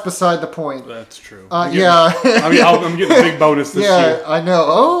 but that's beside the point. That's true. Yeah. I'm getting a big bonus this year. Yeah, I know.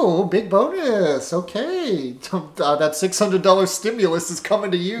 Oh, big bonus. Okay. That $600 stimulus is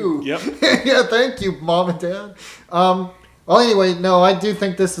coming to you. Yep. Yeah, thank you, Mom and Dad. Well, anyway, no, I do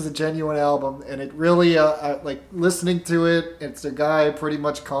think this is a genuine album, and it really, like, listening to it, it's a guy pretty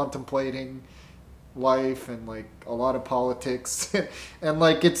much contemplating life and, like, a lot of politics. And,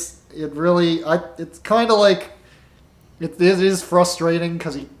 like, it's kind of like, it is frustrating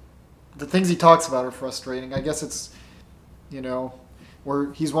because the things he talks about are frustrating. I guess it's,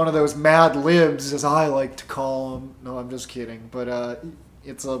 where he's one of those mad libs, as I like to call him. No, I'm just kidding. But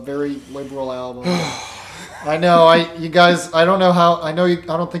it's a very liberal album. I know, I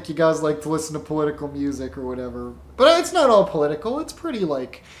don't think you guys like to listen to political music or whatever. But it's not all political. It's pretty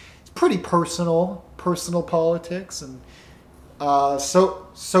personal politics and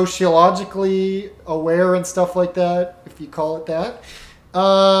sociologically aware and stuff like that, if you call it that.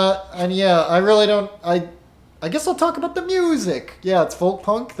 And yeah, I really don't. I guess I'll talk about the music. Yeah, it's folk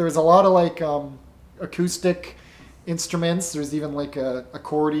punk. There's a lot of like acoustic instruments. There's even like a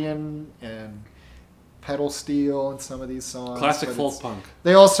accordion and pedal steel in some of these songs. Classic folk punk.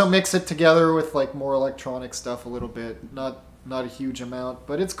 They also mix it together with like more electronic stuff a little bit. Not a huge amount,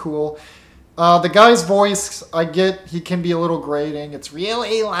 but it's cool. The guy's voice, I get he can be a little grating. It's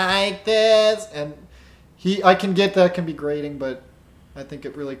really like this, and I can get that can be grating, but I think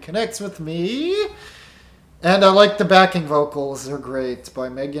it really connects with me. And I like the backing vocals; they're great by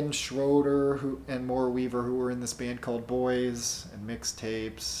Megan Schroeder and Maura Weaver, who were in this band called Boys and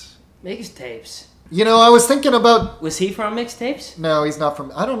Mixtapes. Mixtapes. I was thinking about. Was he from Mixtapes? No, he's not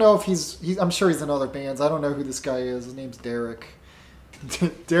from. I don't know if he's. I'm sure he's in other bands. I don't know who this guy is. His name's Derek.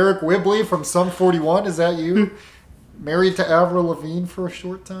 Derek Whibley from Sum 41. Is that you? married to Avril Lavigne for a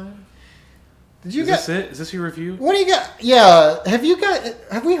short time. Did you Is this it? Is this your review? What do you got? Yeah. Have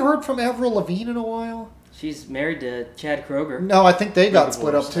we heard from Avril Lavigne in a while? She's married to Chad Kroger. No, I think they got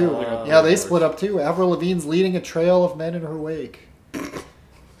split up too. Oh. Yeah, they split up too. Avril Lavigne's leading a trail of men in her wake.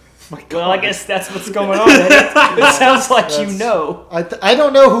 Well, I guess that's what's going on. It sounds like you know. I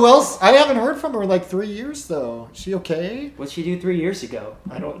don't know who else. I haven't heard from her in like 3 years though. Is she okay? What'd she do 3 years ago?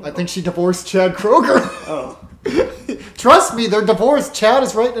 I don't know. I think she divorced Chad Kroger. Oh. Trust me, they're divorced. Chad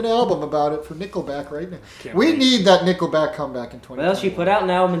is writing an album about it for Nickelback right now. We need that Nickelback comeback in 2020. Well, she put out an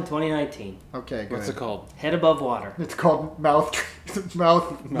album in 2019. Okay, good. What's it called? Head Above Water. It's called Mouth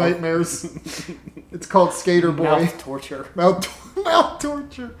Nightmares. It's called Skater Boy. Mouth torture. Mouth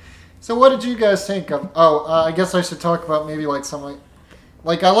torture. So what did you guys think of? I guess I should talk about maybe like some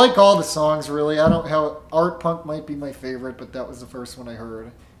like I like all the songs really. I don't have Art Punk might be my favorite, but that was the first one I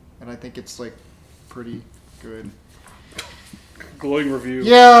heard, and I think it's like pretty good. Glowing review.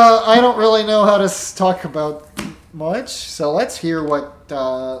 Yeah, I don't really know how to talk about much, so let's hear what.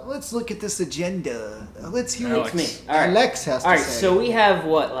 Let's look at this agenda. Let's hear what Alex has to say. All right, so we have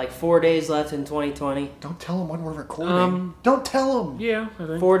what, like 4 days left in 2020? Don't tell them when we're recording. Don't tell them. Yeah, I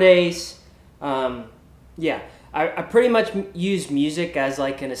think 4 days. Yeah, I pretty much use music as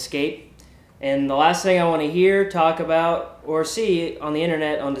like an escape. And the last thing I want to hear, talk about, or see on the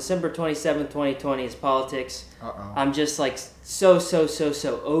internet on December 27th, 2020 is politics. Uh-oh. I'm just like so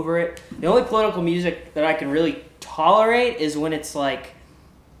over it. The only political music that I can really tolerate is when it's like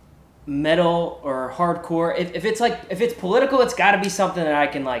metal or hardcore. If it's political, it's got to be something that I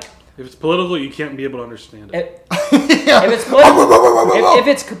can like. if it's political, you can't be able to understand it. If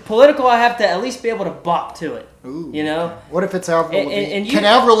it's political, I have to at least be able to bop to it. Ooh, you know. okay. What if it's Avril Lavigne? You, can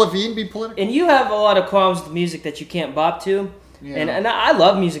Avril Lavigne be political? And you have a lot of qualms with music that you can't bop to. Yeah. And I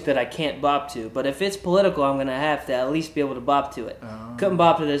love music that I can't bop to, but if it's political, I'm gonna have to at least be able to bop to it. Couldn't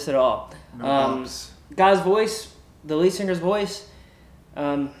bop to this at all. No bops. Guy's voice, the lead singer's voice,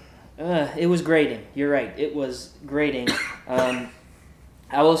 it was grating. You're right, it was grating.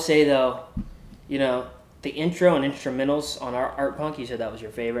 I will say though, you know, the intro and instrumentals on Art Punk, you said that was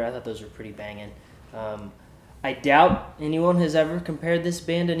your favorite. I thought those were pretty banging. I doubt anyone has ever compared this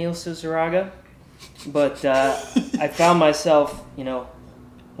band to Neil Cicierega. But I found myself, you know,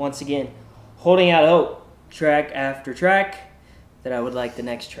 once again, holding out hope track after track that I would like the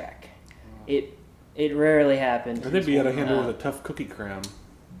next track. It rarely happened. They'd be able to handle with a tough cookie cram.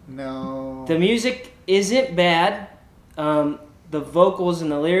 No. The music isn't bad. The vocals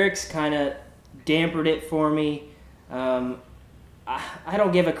and the lyrics kind of dampened it for me. I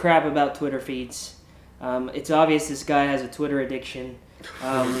don't give a crap about Twitter feeds. It's obvious this guy has a Twitter addiction.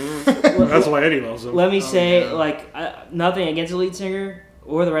 That's why Eddie loves him. Let me say, nothing against the lead singer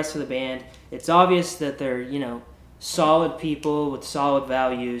or the rest of the band. It's obvious that they're, you know, solid people with solid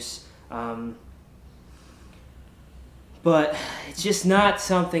values. But it's just not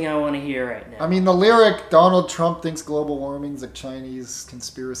something I want to hear right now. I mean, the lyric, Donald Trump thinks global warming's a Chinese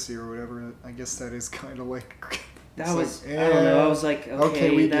conspiracy or whatever, I guess that is kind of like... That was, I don't know, I was like,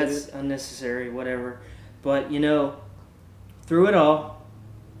 okay that's unnecessary, whatever. But, you know... Through it all,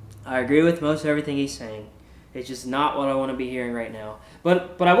 I agree with most everything he's saying. It's just not what I want to be hearing right now.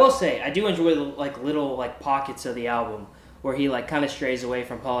 But I will say, I do enjoy the little pockets of the album where he kind of strays away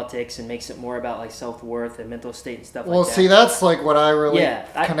from politics and makes it more about self-worth and mental state and stuff like that. Well, see, that's what I really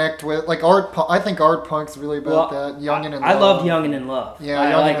connect with. I think Art Punk's really about that. Young and in Love. I loved Young and in Love. Yeah,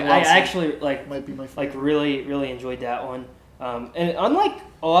 Young and in Love. I actually might be my favorite. really enjoyed that one. And unlike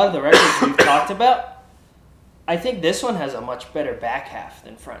a lot of the records we've talked about, I think this one has a much better back half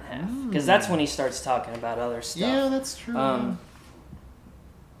than front half. Because that's when he starts talking about other stuff. Yeah, that's true.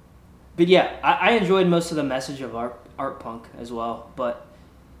 But yeah, I enjoyed most of the message of Art Punk as well.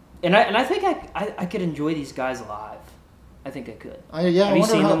 And I think I could enjoy these guys live. I think I could. Have you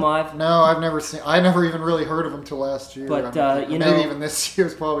seen them live? No, I've never seen. I never even really heard of them till last year. But maybe even this year.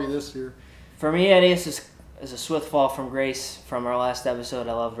 It's probably this year. For me, Eddie, it's a swift fall from grace from our last episode.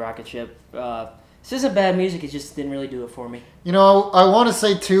 I loved Rocket Ship. This isn't bad music, it just didn't really do it for me. You know, I want to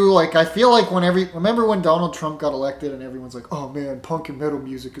say too, I feel like remember when Donald Trump got elected and everyone's like, oh man, punk and metal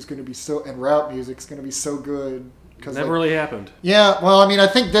music is going to be and rap music is going to be so good. Never really happened. Yeah, well, I mean, I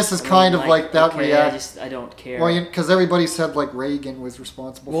think this is kind of that reaction. I don't care. Well, because everybody said Reagan was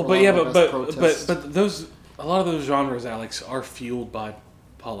responsible for protests. But a lot of those genres, Alex, are fueled by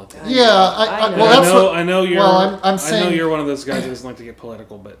politics. Yeah, I know you're. Well, I'm saying, I know you're one of those guys who doesn't like to get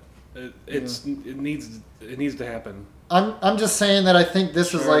political, but it needs to happen. I'm just saying that I think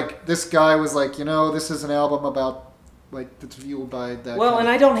this is this guy was this is an album about that's fueled by that. Well, and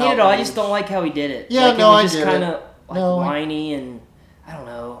I don't hate it all. I just don't like how he did it. Yeah, no, I just get kind it. of No, whiny and I don't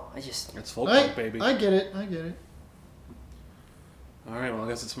know. It's folk punk, baby. I get it. All right, well, I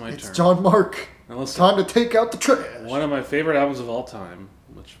guess it's my turn. It's John Mark. Now listen, Time to take out the trash. one of my favorite albums of all time,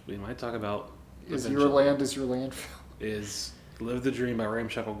 which we might talk about, Is Your Land Is Your Landfill? is "Live the Dream" by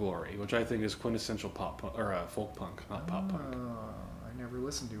Ramshackle Glory, which I think is quintessential pop punk, or folk punk, not pop punk. I never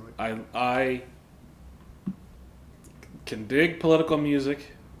listened to it. I can dig political music.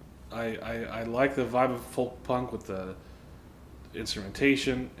 I like the vibe of folk punk with the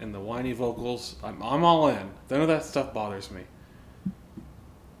instrumentation and the whiny vocals. I'm all in. None of that stuff bothers me.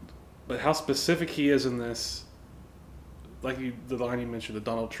 But how specific he is in this, like the line you mentioned, that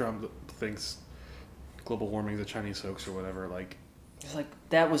Donald Trump thinks global warming is a Chinese hoax or whatever. Like, it's like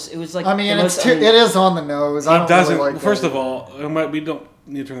that was. It was like. I mean, it is on the nose. I don't doesn't. Really like first of all, we don't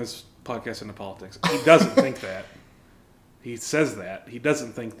need to turn this podcast into politics. He doesn't think that. He says that. He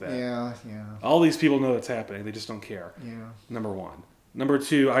doesn't think that. Yeah. All these people know it's happening. They just don't care. Yeah. Number one. Number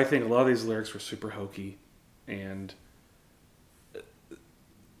two, I think a lot of these lyrics were super hokey. And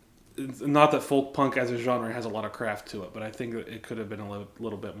not that folk punk as a genre has a lot of craft to it, but I think that it could have been a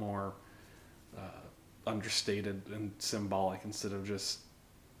little bit more understated and symbolic instead of just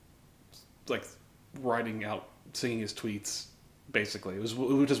like writing out, singing his tweets, basically. It was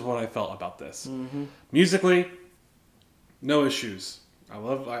just what I felt about this. Mm-hmm. Musically, no issues.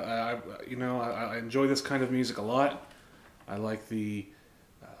 I enjoy this kind of music a lot. I like the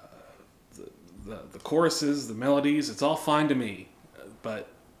choruses, the melodies. It's all fine to me. But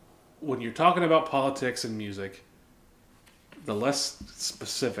when you're talking about politics and music, the less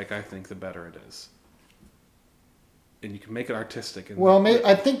specific I think, the better it is. And you can make it artistic. And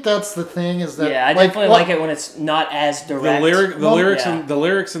I think that's the thing is that I definitely like it when it's not as direct. The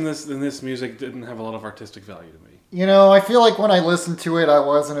lyrics in this music didn't have a lot of artistic value to me. You know, I feel like when I listened to it, I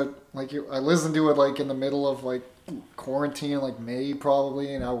wasn't I listened to it like in the middle of like quarantine, like May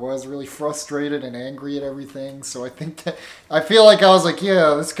probably, and I was really frustrated and angry at everything. So I feel like I was like,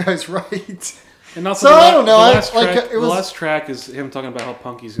 yeah, this guy's right. And also, so I don't know. The last track is him talking about how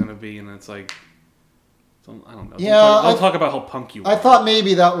punk he's going to be, and it's like, I don't know. Yeah, I'll talk about how punk you are. I thought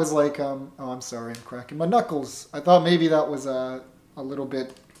maybe that was like, oh, I'm sorry, I'm cracking my knuckles. I thought maybe that was a little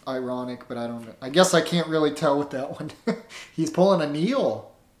bit ironic, but I don't know. I guess I can't really tell with that one. He's pulling a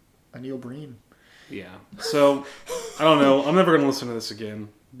Neil Breen. Yeah. So, I don't know. I'm never going to listen to this again,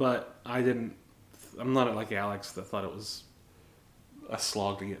 but I'm not like Alex that thought it was a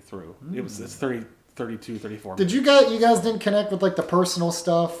slog to get through. It's 32, 34 minutes. Did you guys didn't connect with like the personal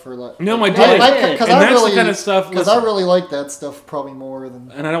stuff or like? No, I did. Because that's the kind of stuff. Because I really like that stuff probably more than.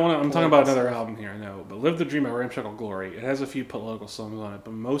 And I don't want to. I'm talking about another album here. I know, but "Live the Dream" by Ramshackle Glory. It has a few political songs on it,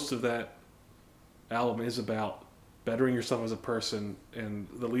 but most of that album is about bettering yourself as a person and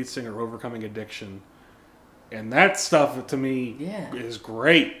the lead singer overcoming addiction. And that stuff to me is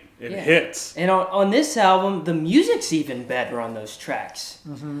great. It hits. And on this album, the music's even better on those tracks.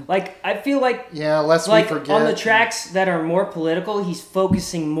 Mm-hmm. Like, I feel like... Yeah, lest we forget. On the tracks that are more political, he's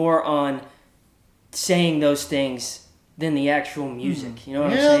focusing more on saying those things than the actual music. You know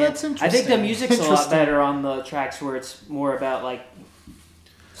what I'm saying? That's interesting. I think the music's a lot better on the tracks where it's more about, like,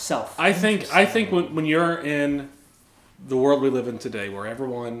 self. I think when you're in the world we live in today, where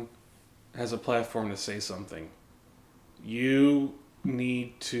everyone has a platform to say something, you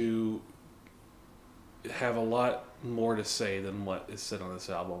need to have a lot more to say than what is said on this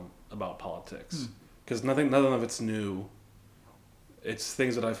album about politics, because none of it's new. It's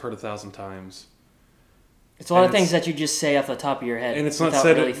things that I've heard 1,000 times. It's a lot of things that you just say off the top of your head, and it's not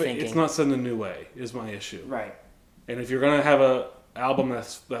said. It's not said in a new way. Is my issue. Right. And if you're gonna have a album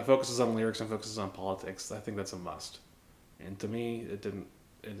that focuses on lyrics and focuses on politics, I think that's a must. And to me, it didn't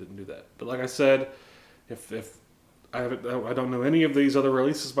do that. But like I said, if I don't know any of these other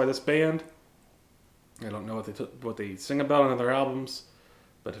releases by this band. I don't know what they sing about on other albums.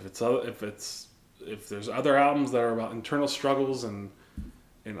 But if there's other albums that are about internal struggles and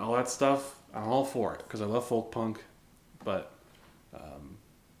all that stuff, I'm all for it because I love folk punk. But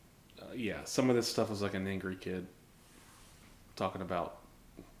some of this stuff is like an angry kid talking about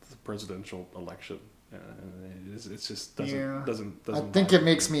the presidential election. It just doesn't. I think it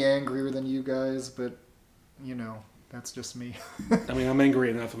makes me angrier than you guys, but you know. That's just me. I mean, I'm angry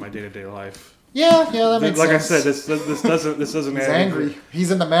enough in my day-to-day life. Yeah, that makes sense. Like I said, this doesn't. He's angry.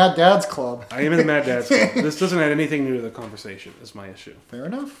 He's in the Mad Dad's Club. I am in the Mad Dad's Club. This doesn't add anything new to the conversation. Is my issue. Fair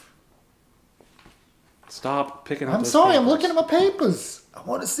enough. Stop picking up. I'm sorry. I'm looking at my papers. I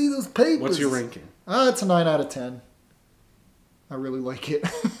want to see those papers. What's your ranking? It's a 9 out of 10. I really like it.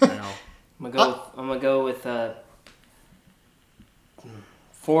 I'm gonna go with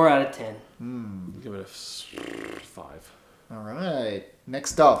 4 out of 10. Give it a 5. All right.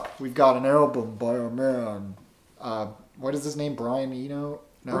 Next up, we've got an album by a man. What is his name? Brian Eno?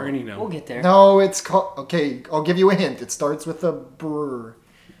 No. Brian Eno. We'll get there. No, it's called... Okay, I'll give you a hint. It starts with a brr.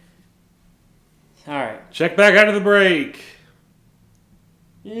 All right. Check back out of the break.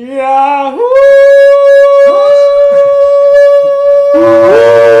 Yahoo!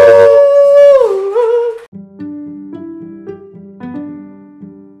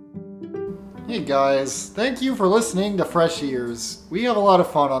 Hey guys, thank you for listening to Fresh Ears. We have a lot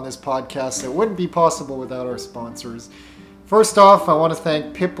of fun on this podcast that wouldn't be possible without our sponsors. First off, I want to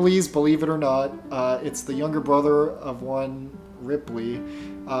thank Pipley's Believe It or Not. It's the younger brother of one Ripley.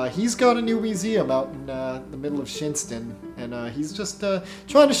 He's got a new museum out in the middle of Shinston, and he's just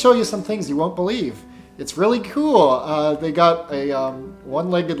trying to show you some things you won't believe. It's really cool. They got a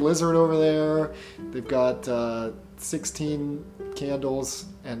one-legged lizard over there. They've got 16 candles,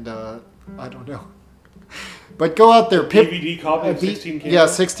 and I don't know. But go out there. DVD copy of 16 candles? Yeah,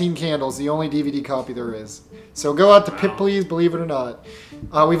 16 candles. The only DVD copy there is. So go out to Pipley's, Believe It or Not.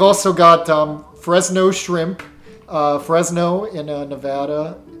 We've also got Fresno Shrimp. Fresno in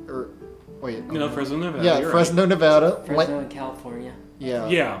Nevada. Fresno, Nevada. Yeah, Fresno, Nevada. Fresno in California. Yeah.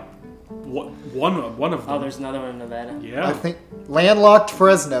 Yeah. One of them. Oh, there's another one in Nevada. Yeah. I think Landlocked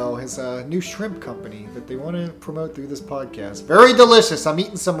Fresno is a new shrimp company that they want to promote through this podcast. Very delicious. I'm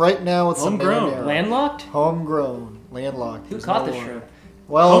eating some right now with some Homegrown. marinara. Landlocked? Homegrown. Landlocked. Who There's caught no the one. shrimp?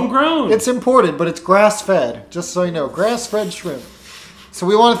 Well, Homegrown. It's imported, but it's grass-fed. Just so you know, grass-fed shrimp. So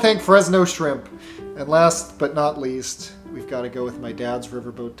we want to thank Fresno Shrimp. And last but not least, we've got to go with my dad's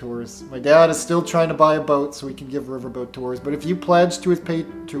riverboat tours. My dad is still trying to buy a boat so he can give riverboat tours. But if you pledge to his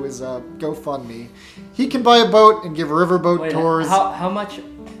GoFundMe, he can buy a boat and give riverboat tours. How much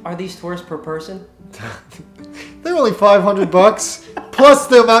are these tours per person? They're only $500 plus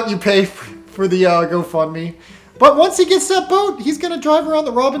the amount you pay for the GoFundMe. But once he gets that boat, he's going to drive around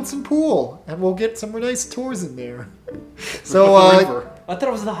the Robinson Pool, and we'll get some nice tours in there. So, I thought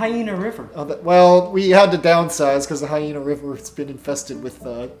it was the Hyena River. well, we had to downsize because the Hyena River has been infested with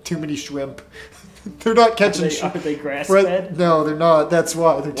too many shrimp. They're not catching shrimp. Are they grass-fed? No, they're not. That's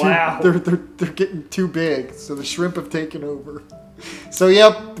why. Wow. They're getting too big, so the shrimp have taken over. So,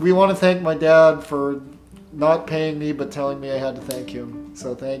 yep, we want to thank my dad for not paying me but telling me I had to thank him.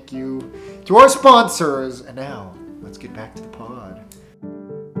 So thank you to our sponsors. And now, let's get back to the pod.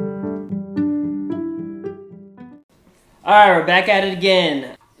 Alright, we're back at it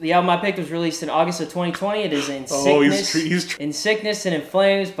again. The album I picked was released in August of 2020. It is In Sickness, In Sickness and In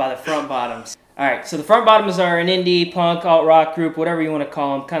Flames by the Front Bottoms. Alright, so the Front Bottoms are an indie, punk, alt-rock group, whatever you want to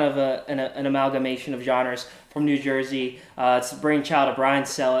call them, kind of an amalgamation of genres from New Jersey. It's the brainchild of Brian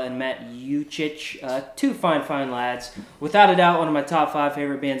Sella and Matt Uchich, two fine lads. Without a doubt, one of my top 5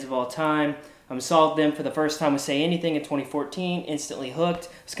 favorite bands of all time. I saw them for the first time with Say Anything in 2014, instantly hooked.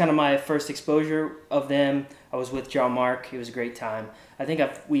 It's kind of my first exposure of them. I was with John Mark. It was a great time. I think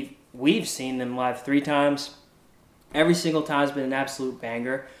we've seen them live 3 times. Every single time has been an absolute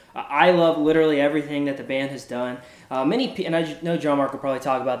banger. I love literally everything that the band has done. And I know John Mark will probably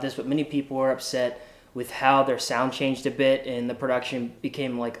talk about this, but many people were upset with how their sound changed a bit and the production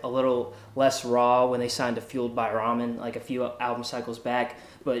became like a little less raw when they signed to Fueled by Ramen like a few album cycles back.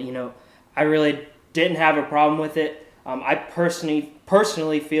 But I really didn't have a problem with it. I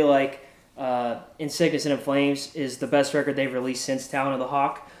personally feel like In Sickness and In Flames is the best record they've released since Talon of the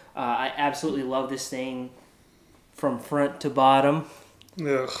Hawk. I absolutely love this thing from front to bottom.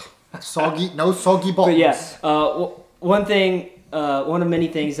 Ugh. No soggy balls. But yeah, one of many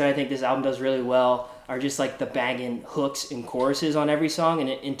things that I think this album does really well are just like the banging hooks and choruses on every song. And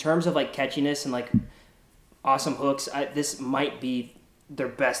in terms of like catchiness and like awesome hooks, this might be their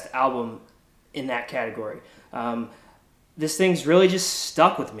best album in that category. This thing's really just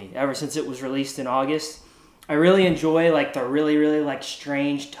stuck with me ever since it was released in August. I really enjoy like the really like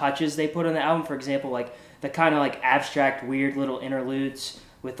strange touches they put on the album. For example, like the kind of like abstract weird little interludes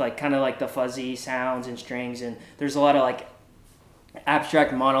with like kind of like the fuzzy sounds and strings, and there's a lot of like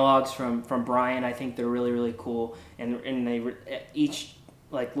abstract monologues from Brian. I think they're really cool, and they each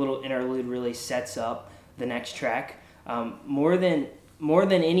like little interlude really sets up the next track. More than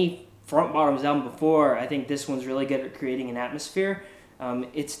any Front Bottoms album before, I think this one's really good at creating an atmosphere.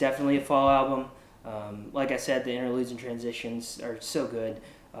 It's definitely a fall album. Like I said, the interludes and transitions are so good.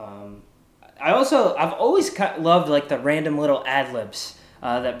 I've always loved like the random little ad libs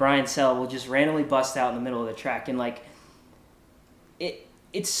that Brian Sell will just randomly bust out in the middle of the track, and like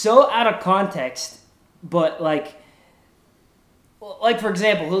it's so out of context, but like Well, like for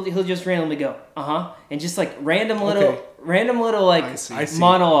example, he'll just randomly go, and just like random little like I see.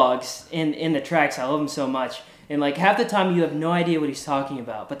 monologues in the tracks. I love him so much, and like half the time you have no idea what he's talking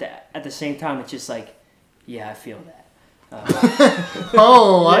about, but at the same time it's just like, yeah, I feel that.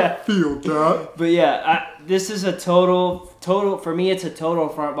 I feel that. But yeah, this is a total for me. It's a total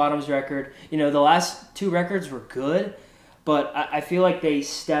front bottoms record. You know, the last 2 records were good, but I feel like they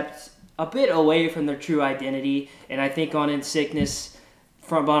stepped a bit away from their true identity. And I think on In Sickness,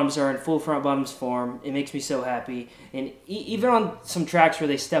 front bottoms are in full front bottoms form. It makes me so happy. And even on some tracks where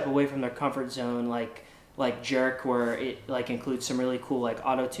they step away from their comfort zone, like Jerk, where it like includes some really cool like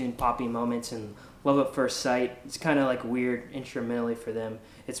auto-tune poppy moments, and Love at First Sight, it's kind of like weird instrumentally for them.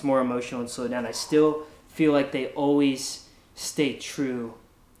 It's more emotional and slowed down. I still feel like they always stay true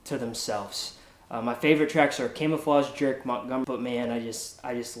to themselves. My favorite tracks are Camouflage, Jerk, Montgomery, but man, I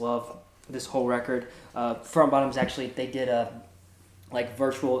just love this whole record. Front Bottoms actually, they did a like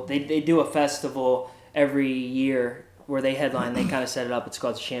virtual, they do a festival every year where they headline. They kind of set it up. It's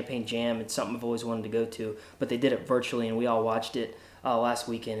called Champagne Jam. It's something I've always wanted to go to, but they did it virtually, and we all watched it last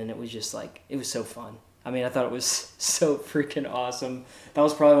weekend, and it was just like, it was so fun. I mean, I thought it was so freaking awesome. That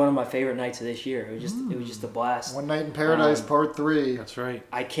was probably one of my favorite nights of this year. It was just a blast. One Night in Paradise Part 3. That's right.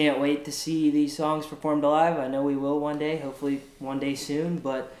 I can't wait to see these songs performed live. I know we will one day, hopefully one day soon.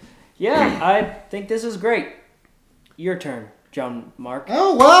 But yeah, I think this is great. Your turn, John Mark.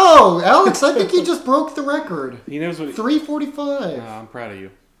 Oh, wow. Alex, I think you just broke the record. He knows what... 3:45. I'm proud of you.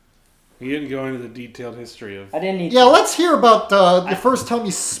 He didn't go into the detailed history of... I didn't need to. Yeah, let's hear about the first time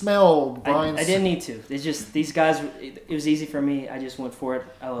you smelled Brian's... I didn't need to. It's just, these guys, it was easy for me. I just went for it.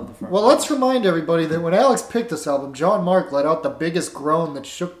 I love the front. Well, let's remind everybody that when Alex picked this album, John Mark let out the biggest groan that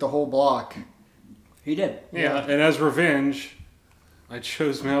shook the whole block. He did. Yeah, and as revenge, I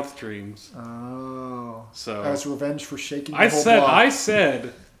chose Mouth Dreams. Oh. So as revenge for shaking the whole block. I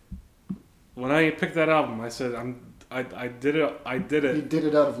said, when I picked that album, I said, I did it. You did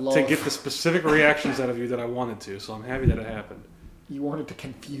it out of love. To get the specific reactions out of you that I wanted to. So I'm happy that it happened. You wanted to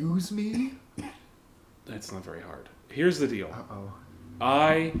confuse me? It's not very hard. Here's the deal.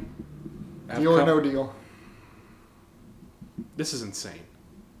 Uh-oh. Deal or no deal? This is insane.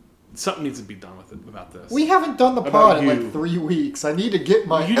 Something needs to be done with it about this. We haven't done the pod in like 3 weeks. I need to get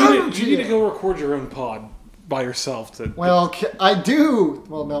my energy. You need to go record your own pod by yourself. Well, I do.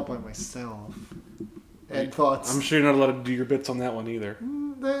 Well, not by myself. And thoughts. I'm sure you're not allowed to do your bits on that one either.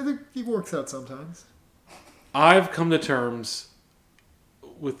 He works out sometimes. I've come to terms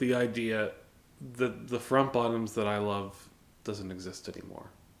with the idea that the front bottoms that I love doesn't exist anymore.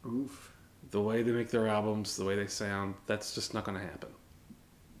 Oof. The way they make their albums, the way they sound, that's just not going to happen.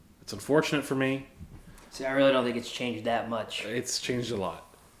 It's unfortunate for me. See, I really don't think it's changed that much. It's changed a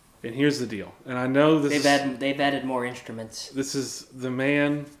lot. And here's the deal. And I know they've added more instruments. This is the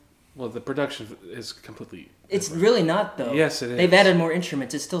man... Well, the production is completely... It's really not, though. Yes, it is. They've added more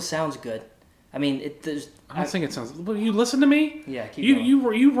instruments. It still sounds good. I mean, I don't think it sounds... Well, you listen to me? Yeah, keep going.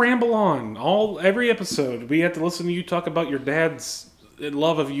 You ramble on. Every episode, we have to listen to you talk about your dad's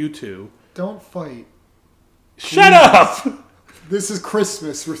love of U2. Don't fight. Shut up! This is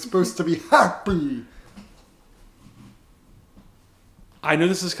Christmas. We're supposed to be happy. I know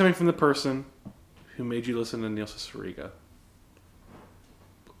this is coming from the person who made you listen to Neil Cicierega.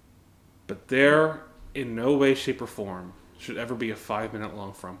 But there, in no way, shape, or form, should ever be a 5-minute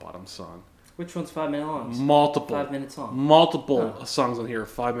long front bottom song. Which one's 5 minute long? Multiple. 5 minutes long. Multiple songs on here,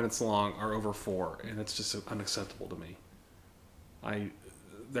 5 minutes long, are over 4, and it's just unacceptable to me.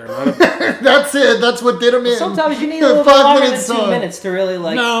 They're not. That's it. That's what did them in. Sometimes you need a little bit longer than 2 minutes to really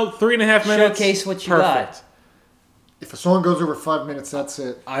like. No, 3.5 minutes. Showcase what you perfect. got. If a song goes over 5 minutes, that's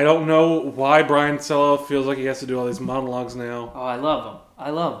it. I don't know why Brian Cello feels like he has to do all these monologues now. Oh, I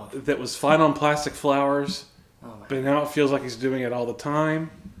love them. That was fine on Plastic Flowers, but now it feels like he's doing it all the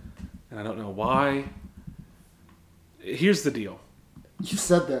time, and I don't know why. Here's the deal. You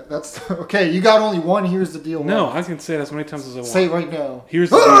said that. That's okay. You got only one. Here's the deal. No, I can say it as many times as I want. Say it right now.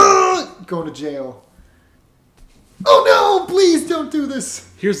 Here's the deal. Going to jail. Oh no! Please don't do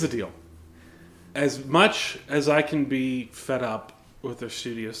this. Here's the deal. As much as I can be fed up with their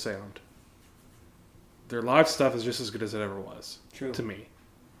studio sound, their live stuff is just as good as it ever was. True. To me.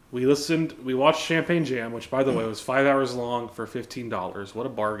 We watched Champagne Jam, which, by the way, was 5 hours long for $15. What a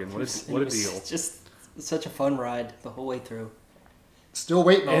bargain. What a deal. It's just such a fun ride the whole way through. Still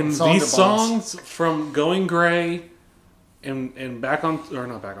waiting on and Song these to songs from Going Gray and Back on... Or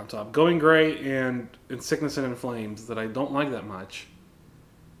not Back on Top. Going Gray and In Sickness and in Flames that I don't like that much.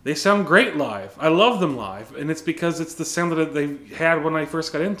 They sound great live. I love them live. And it's because it's the sound that they had when I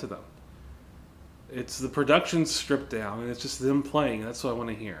first got into them. It's the production stripped down, and it's just them playing. That's what I want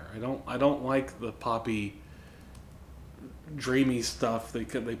to hear. I don't like the poppy, dreamy stuff they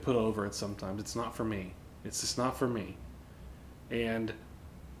put over it sometimes. It's not for me. It's just not for me. And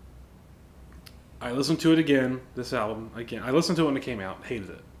I listened to it again, this album, again. I listened to it when it came out, hated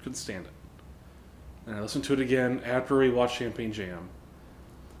it, couldn't stand it. And I listened to it again after we watched Champagne Jam.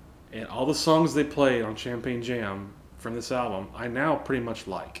 And all the songs they played on Champagne Jam from this album, I now pretty much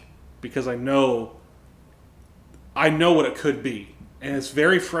like. Because I know what it could be. And it's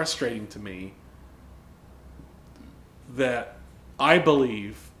very frustrating to me that I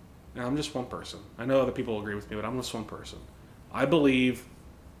believe, and I'm just one person. I know other people agree with me, but I'm just one person. I believe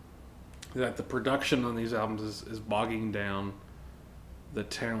that the production on these albums is bogging down the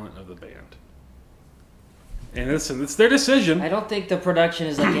talent of the band. And listen, it's their decision. I don't think the production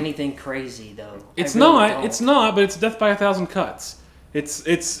is like anything crazy though. It's I really not. don't. It's not. But it's death by a thousand cuts.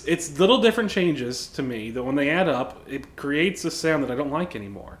 It's little different changes to me that when they add up, it creates a sound that I don't like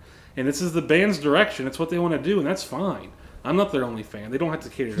anymore. And this is the band's direction. It's what they want to do, and that's fine. I'm not their only fan. They don't have to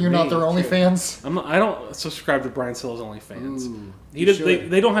cater to me. You're not their only fans? I don't subscribe to Brian Sill's OnlyFans. Ooh,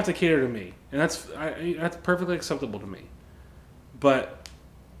 They don't have to cater to me, and that's perfectly acceptable to me. But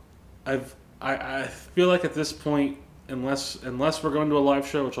I feel like at this point, unless we're going to a live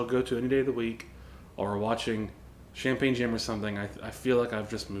show, which I'll go to any day of the week, or we're watching Champagne Jam or something, I feel like I've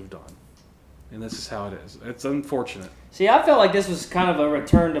just moved on, and this is how it is. It's unfortunate. See, I felt like this was kind of a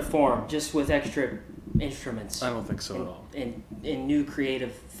return to form, just with extra instruments. I don't think so at all. And new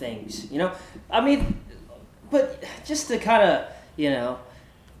creative things, you know. I mean, but just to kind of,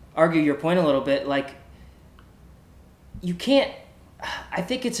 argue your point a little bit, like you can't. I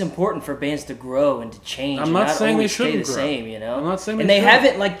think it's important for bands to grow and to change. I'm not saying they stay shouldn't the grow. same, I'm not saying and they they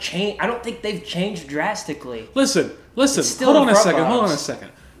shouldn't. haven't changed. I don't think they've changed drastically. Listen. still Hold on the a front second. Hold on a bottoms.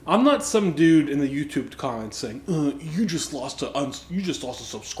 second. I'm not some dude in the YouTube comments saying, "You just lost a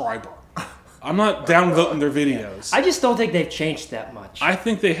subscriber." I'm not downvoting their videos. I just don't think they've changed that much. I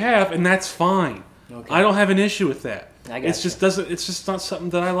think they have, and that's fine. Okay. I don't have an issue with that. I It's gotcha. just doesn't. It's just not something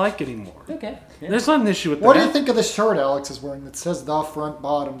that I like anymore. Okay. Yeah. There's not an issue with What that. do you think of the shirt Alex is wearing that says "The Front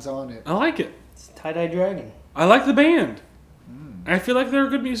Bottoms" on it? I like it. It's Tie-Dye Dragon. I like the band. I feel like they're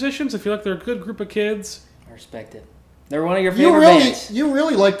good musicians. I feel like they're a good group of kids. I respect it. They're one of your favorite bands. You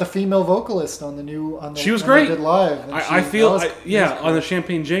really like the female vocalist on the She was when they great. did live. and I that feel, was- on the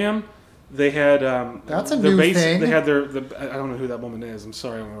Champagne Jam, they had That's a their new bass. thing. They had their I don't know who that woman is. I'm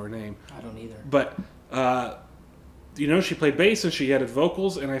sorry, I don't know her name. I don't either. But she played bass and she added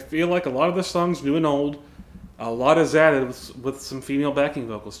vocals, and I feel like a lot of the songs, new and old, a lot is added with some female backing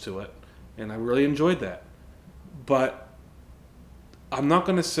vocals to it, and I really enjoyed that. But I'm not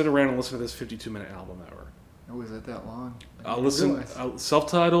going to sit around and listen to this 52-minute album ever. Oh, is it that long? I I'll didn't listen realize.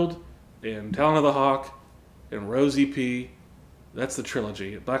 Self-Titled and Talon of the Hawk and Rose EP. That's the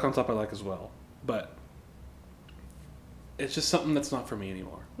trilogy. Black on Top I like as well, but it's just something that's not for me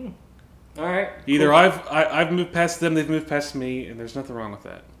anymore. All right. Either cool. I've moved past them, they've moved past me, and there's nothing wrong with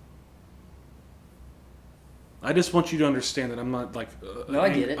that. I just want you to understand that I'm not like No, I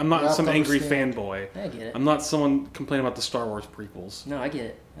get it. I'm You not have some to angry understand. fanboy. I get it. I'm not someone complaining about the Star Wars prequels, No, I get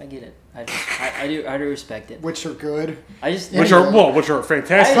it. I do respect it. Which are good. I just which are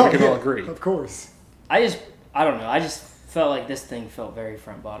fantastic. I- We can all Yeah, agree. Of course. I don't know. I just felt like this thing felt very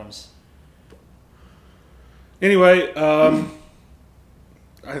front bottoms. Anyway, I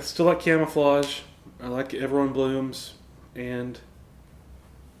still like Camouflage. I like Everyone Blooms, and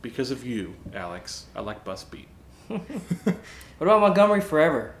because of you, Alex, I like Bus Beat. What about Montgomery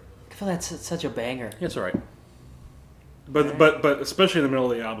Forever? I feel that's such a banger. It's all right. But especially in the middle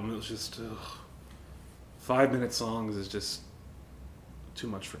of the album, it was just 5-minute songs is just too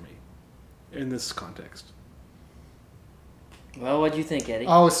much for me in this context. Well, what'd you think, Eddie?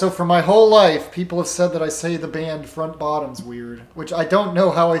 Oh, so for my whole life, people have said that I say the band Front Bottoms weird, which I don't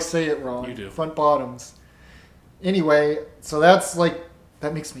know how I say it wrong. You do. Front Bottoms. Anyway, so that's like,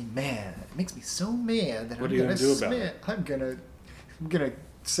 that makes me mad. It makes me so mad that What I'm are you gonna gonna do about smash. I'm gonna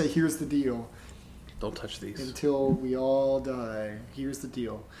say, here's the deal. Don't touch these. Until we all die. Here's the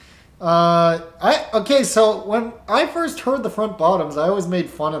deal. So when I first heard the Front Bottoms, I always made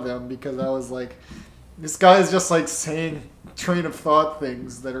fun of them because I was like, this guy is just like saying train of thought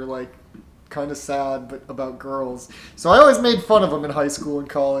things that are like kind of sad, but about girls. So I always made fun of him in high school and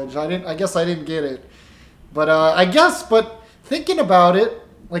college. I guess I didn't get it, but thinking about it,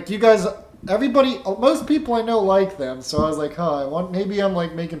 like you guys, most people I know like them. So I was like, maybe I'm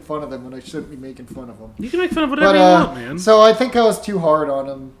like making fun of them when I shouldn't be making fun of them. You can make fun of whatever you want, man. So I think I was too hard on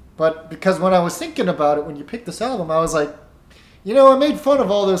him. But because when I was thinking about it, when you picked this album, I was like, I made fun of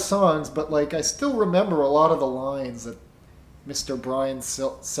all those songs, but like I still remember a lot of the lines that Mr. Brian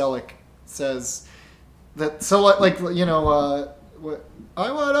Selleck says. That so like what,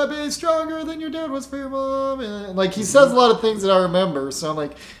 I wanna be stronger than your dad was for your mom, and like he says a lot of things that I remember. So I'm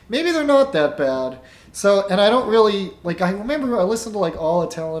like, maybe they're not that bad. So and I don't really like. I remember I listened to like All the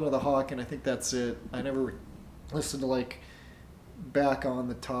Talent of the Hawk, and I think that's it. I never listened to like Back on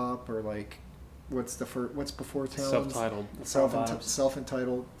the Top or like what's before Talent? Self-titled.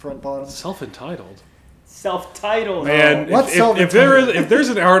 Self-entitled Front Bottom. Self-entitled. Self-titled. Man, if there's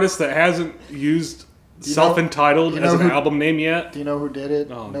an artist that hasn't used self-entitled as an album name yet. Do you know who did it?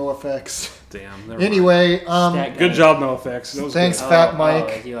 No Effects. Damn. Anyway, good job, No Effects. Thanks, Fat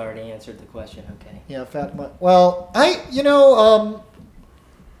Mike. You already answered the question. Okay. Yeah, Fat Mike. Well, I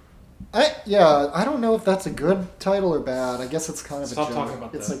don't know if that's a good title or bad. I guess it's kind of Stop a joke. Talking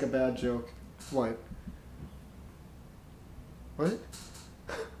about it's that. like a bad joke. What? What?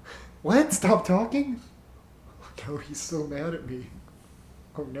 What? Stop talking? Oh, no, he's so mad at me.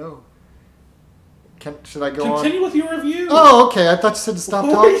 Oh no. Should I go on? Continue with your review. Oh, okay. I thought you said to stop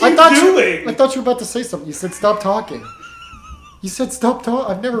talking. What are you doing? I thought you were about to say something. You said stop talking. You said stop talking.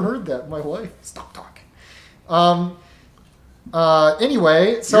 I've never heard that in my life. Stop talking.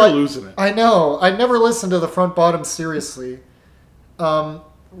 Anyway, so you're losing it. I know. I never listened to the Front Bottom seriously.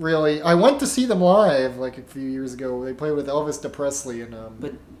 Really, I went to see them live like a few years ago. They played with Elvis Presley and.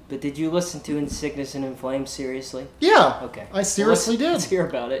 But did you listen to In Sickness and in Flames seriously? Yeah. Okay. I seriously did. Let's hear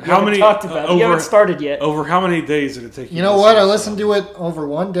about it. How many? Talked about it. You haven't started yet. Over how many days did it take you? You know what? I listened to it over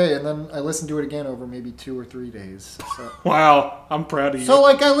one day, and then I listened to it again over maybe 2 or 3 days. So. Wow, I'm proud of you. So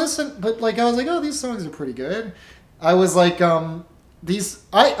like I listened, but like I was like, oh, these songs are pretty good. I was like, so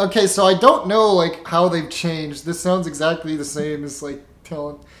I don't know like how they've changed. This sounds exactly the same as like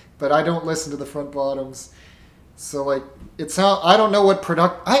Talent, but I don't listen to the Front Bottoms. So like I don't know what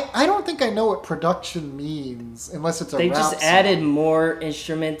I don't think I know what production means unless it's a They rap just song. added more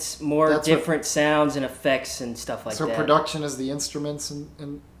instruments, different sounds and effects and stuff like that. So production is the instruments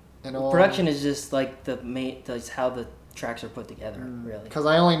and all. Production is just like that's how the tracks are put together, really. Because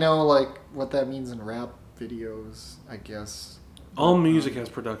I only know like what that means in rap videos, I guess. All music has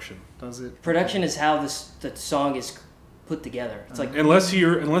production. Does it? Production is how the song is put together. It's like unless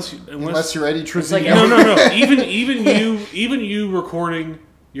you're Eddie Trujillo. No. Even you recording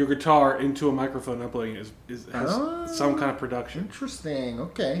your guitar into a microphone and uploading has some kind of production. Interesting.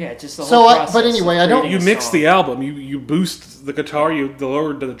 Okay. Yeah, just the whole process. But anyway, I don't. You mix the album. You boost the guitar. You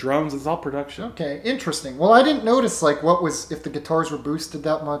lower the drums. It's all production. Okay. Interesting. Well, I didn't notice like if the guitars were boosted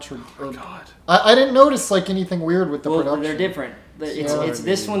that much or. Oh God. I didn't notice like anything weird with the production. They're different.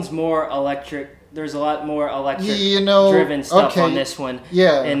 This one's more electric. There's a lot more electric driven stuff on this one.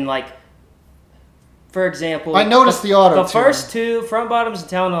 Yeah. And like, for example, I noticed the auto. The first two, Front Bottoms and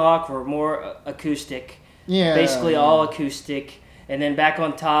Talent of the Hawk, were more acoustic. Yeah. Basically all acoustic. And then Back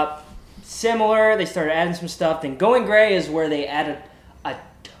on Top, similar. They started adding some stuff. Then Going Gray is where they added a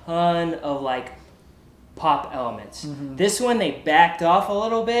ton of like pop elements. Mm-hmm. This one they backed off a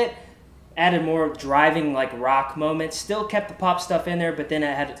little bit. Added more driving like rock moments. Still kept the pop stuff in there, but then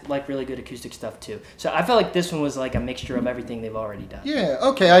it had like really good acoustic stuff too. So I felt like this one was like a mixture of everything they've already done. Yeah.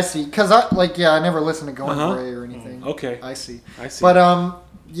 Okay, I see. Because I never listened to Going Gray or anything. Okay. I see. But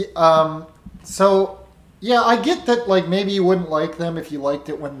so yeah, I get that. Like maybe you wouldn't like them if you liked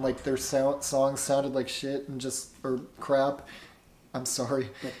it when like their songs sounded like shit or crap. I'm sorry.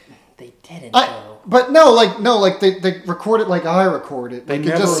 But they didn't though. But no, they record it like I record it. Like, it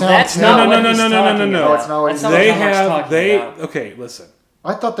just sounds no. No, it's not what he's They talking okay, listen.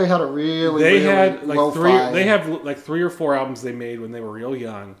 I thought they had a really They have like 3 or 4 albums they made when they were real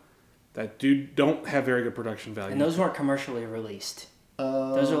young that don't have very good production value. And those weren't commercially released.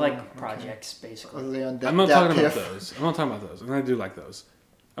 Those are like projects, basically. I'm not talking about those. And I do like those.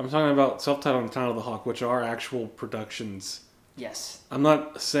 I'm talking about Self-Titled and Talent of the Hawk, which are actual productions. Yes. I'm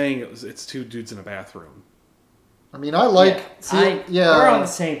not saying it's 2 dudes in a bathroom. I mean, I like... We're on the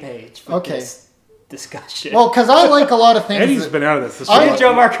same page for this discussion. Well, because I like a lot of things... Eddie's been out of this. Me and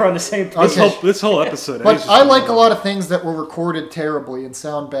Joe Mark are on the same page. This whole episode. But I like a lot of things that were recorded terribly and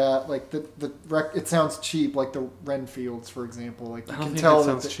sound bad. Like, it sounds cheap, like the Renfields, for example. Like, you can tell that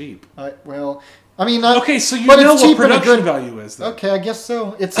sounds cheap. I mean... okay, so you know what production value is, then. Okay, I guess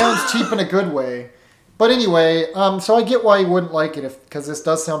so. It sounds cheap in a good way. But anyway, so I get why you wouldn't like it because this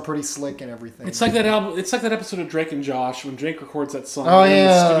does sound pretty slick and everything. It's like that album. It's like that episode of Drake and Josh when Drake records that song. Oh, and yeah.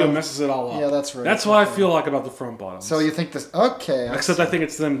 the studio messes it all up. Yeah, that's right. That's what I feel like about the Front Bottoms. So you think this? Okay. Except I think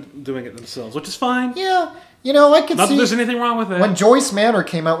it's them doing it themselves, which is fine. Yeah. You know, I could Not see. that there's anything wrong with it. When Joyce Manor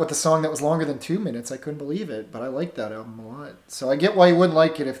came out with a song that was longer than 2 minutes, I couldn't believe it. But I liked that album a lot. So I get why you wouldn't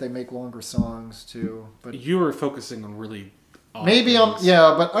like it if they make longer songs too. But you were focusing on really. maybe things.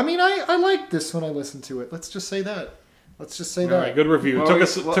 but I mean, I liked this when I listened to it. Let's just say that. All right, good review. What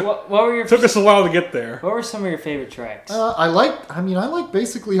were your took us a while to get there. What were some of your favorite tracks? I like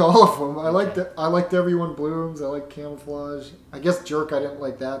basically all of them. I liked Everyone Blooms. I liked Camouflage. I guess Jerk I didn't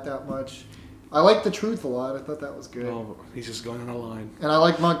like that much. I liked The Truth a lot. I thought that was good. Oh, he's just going on a line. And I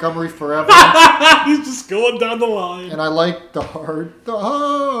like Montgomery Forever. He's just going down the line. And I like The Hard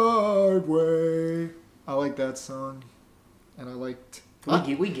Way. I like that song. And I liked...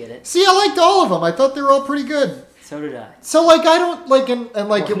 We get it. See, I liked all of them. I thought they were all pretty good. So did I. So, like, I don't, like, and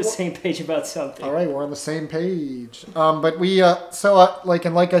like... We're on the same page about something. All right, we're on the same page. But we,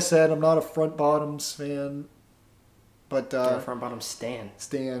 like I said, I'm not a Front Bottoms fan. But, You're a Front Bottom stan.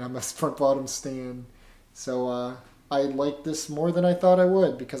 I'm a Front Bottoms stan. So, I like this more than I thought I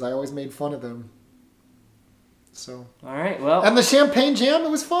would because I always made fun of them. So. All right, well. And the Champagne Jam, it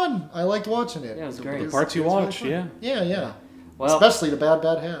was fun. I liked watching it. Yeah, it was great. The parts you watch, really yeah. Yeah. Well, especially the Bad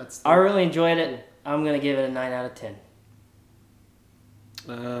Hats. I really enjoyed it. I'm going to give it a 9 out of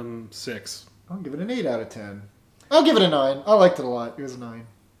 10. 6. I'll give it an 8 out of 10. I'll give it a 9. I liked it a lot. It was a 9.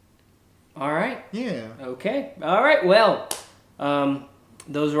 All right. Yeah. Okay. All right. Well,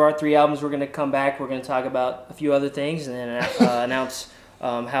 those are our 3 albums. We're going to come back. We're going to talk about a few other things and then announce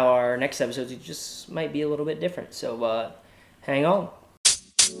how our next episodes just might be a little bit different. So hang on.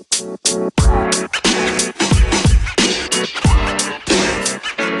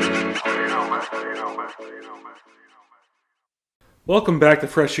 Welcome back to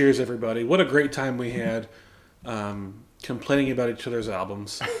Fresh Ears, everybody. What a great time we had complaining about each other's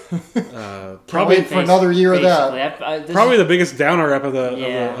albums. Probably wait for another year of that. Probably the biggest downer ep of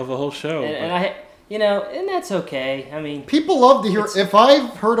the whole show. And that's okay. I mean, people love to hear. If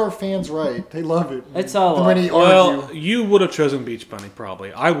I've heard our fans right, they love it. It's all well, you would have chosen Beach Bunny,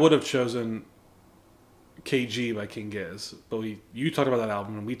 probably. I would have chosen KG by King Giz, but you talked about that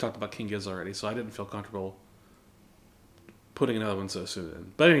album and we talked about King Giz already, so I didn't feel comfortable putting another one so soon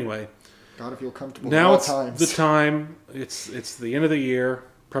in. But anyway, gotta feel comfortable. Now it's the time. It's the end of the year,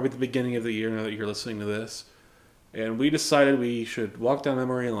 probably the beginning of the year. Now that you're listening to this, and we decided we should walk down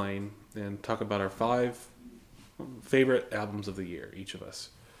memory lane and talk about our 5 favorite albums of the year, each of us.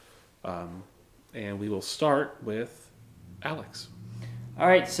 And we will start with Alex. All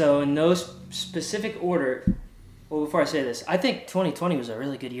right, so in no specific order, well, before I say this, I think 2020 was a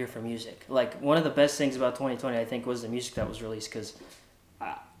really good year for music. Like, one of the best things about 2020, I think, was the music that was released, because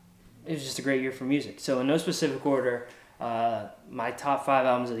it was just a great year for music. So in no specific order, my top 5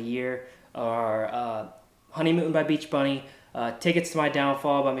 albums of the year are Honeymoon by Beach Bunny, Tickets to My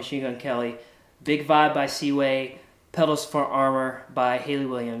Downfall by Machine Gun Kelly, Big Vibe by Seaway, Pedals for Armor by Hayley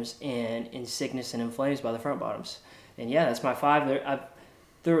Williams, and In Sickness and in Flames by the Front Bottoms. And yeah, that's my 5.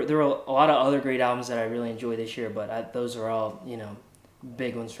 There were a lot of other great albums that I really enjoyed this year, but those are all,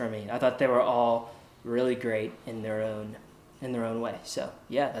 big ones for me. I thought they were all really great in their own way. So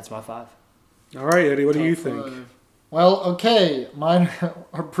yeah, that's my 5. All right, Eddie, what do you Top think? 5. Well, okay, mine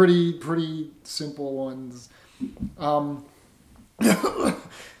are pretty simple ones.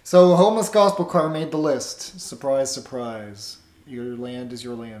 So Homeless Gospel Choir made the list. Surprise, surprise. Your land is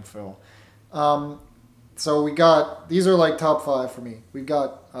your landfill. So we got, these are like top 5 for me. We've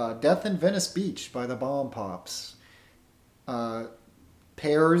got Death in Venice Beach by the Bomb Pops.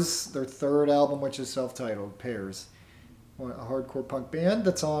 Pears, their 3rd album, which is self-titled, Pears. A hardcore punk band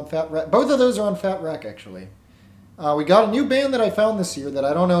that's on Fat Wreck. Both of those are on Fat Wreck, actually. We got a new band that I found this year that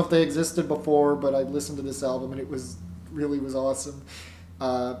I don't know if they existed before, but I listened to this album and it really was awesome.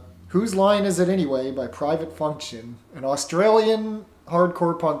 Whose Line Is It Anyway by Private Function, an Australian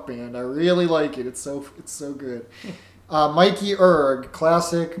hardcore punk band. I really like it. It's so good. Mikey Erg,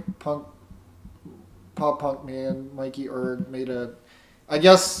 classic pop punk man. Mikey Erg made I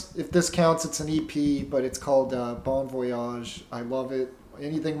guess if this counts, it's an EP, but it's called Bon Voyage. I love it.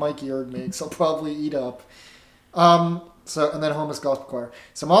 Anything Mikey Erg makes, I'll probably eat up. And then Homeless Gospel Choir.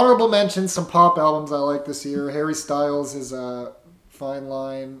 Some honorable mentions, some pop albums I like this year. Harry Styles is Fine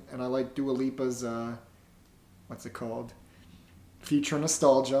Line, and I like Dua Lipa's what's it called? Future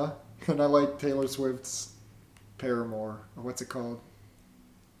Nostalgia, and I like Taylor Swift's Paramore, or what's it called?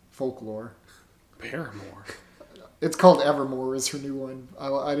 Folklore. Paramore. It's called Evermore is her new one.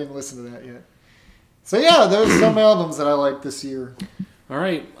 I didn't listen to that yet. So yeah, those are some albums that I like this year. All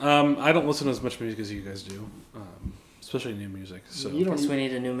right. I don't listen to as much music as you guys do, especially new music. So You don't Guess we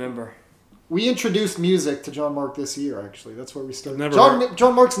need a new member. We introduced music to John Mark this year, actually. That's where we started. Never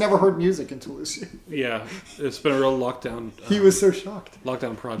John Mark's never heard music until this year. yeah, it's been a real lockdown. He was so shocked.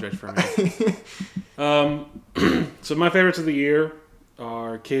 Lockdown project for me. So my favorites of the year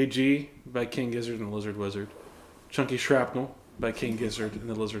are KG by King Gizzard and the Lizard Wizard, Chunky Shrapnel by King Gizzard and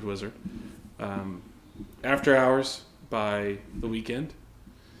the Lizard Wizard, After Hours by The Weeknd,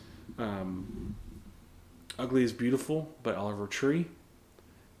 Ugly is Beautiful by Oliver Tree,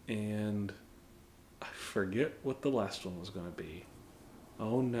 and I forget what the last one was going to be.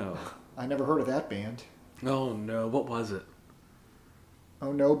 Oh no. I never heard of that band. Oh no, what was it?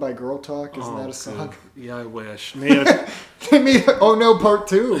 Oh No by Girl Talk, isn't that a song? Good. Yeah, I wish. Man, They made Oh No Part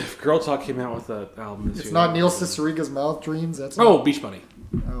 2. if Girl Talk came out with an album this year... It's not Neil Cicerega's Mouth Dreams. That's Oh, not... Beach Bunny.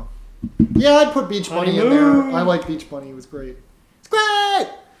 Oh. Yeah, I'd put Beach Bunny in there. I like Beach Bunny. It was great. It's great!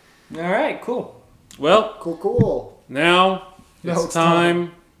 All right, cool. Well, Cool. now Now it's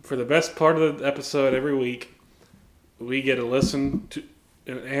time for the best part of the episode every week. We get to listen to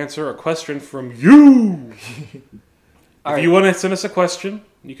and answer a question from you. If you want to send us a question,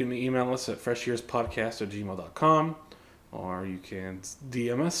 you can email us at freshyearspodcast@gmail.com, or you can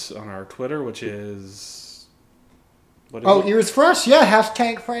DM us on our Twitter, which is... What is it? Ears fresh? Yeah,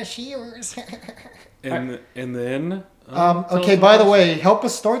 hashtag fresh ears. And then... Okay, by the way, help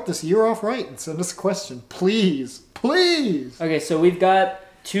us start this year off right and send us a question. Please. Okay, so we've got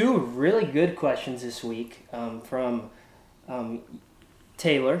two really good questions this week from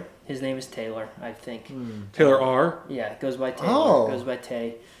Taylor. His name is Taylor, I think. Taylor R. Yeah, it goes by Taylor. Oh. It goes by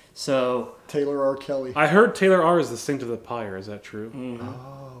Tay. So... Taylor R. Kelly. I heard Taylor R. is the Saint of the Pyre. Is that true? Mm-hmm.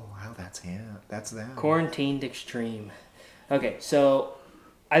 Oh, wow, that's him. That's them. Quarantined Extreme. Okay, so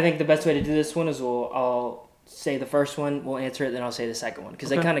I think the best way to do this one is I'll say the first one, we'll answer it, then I'll say the second one, because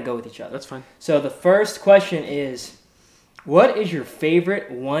they kind of go with each other. That's fine. So the first question is, what is your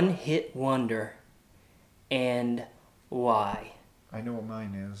favorite one-hit wonder, and why? I know what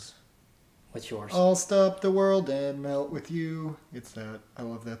mine is. What's yours? I'll stop the world and melt with you. It's that. I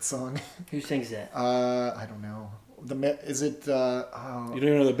love that song. Who sings that? I don't know. Is it? You don't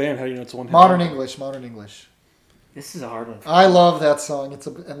even know the band. How do you know it's one hit? Modern English. This is a hard one. I love that song.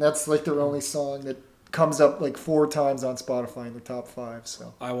 And that's like their only song that comes up like 4 times on Spotify in the top 5.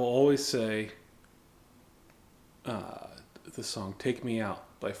 So I will always say the song "Take Me Out"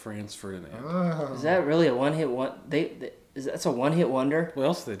 by Franz Ferdinand. Is that really a one-hit one? That's a one-hit wonder? What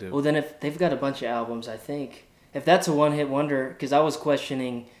else do they do? Well, then if they've got a bunch of albums, I think. If that's a one-hit wonder, because I was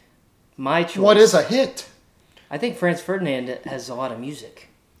questioning my choice. What is a hit? I think Franz Ferdinand has a lot of music.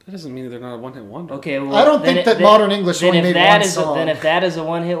 That doesn't mean that they're not a one-hit wonder. Okay, well, I don't think that Modern English only made one song. Then if that is a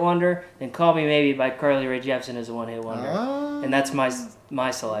one-hit wonder, then "Call Me Maybe" by Carly Rae Jepsen is a one-hit wonder, and that's my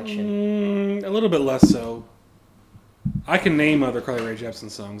selection. A little bit less so. I can name other Carly Rae Jepsen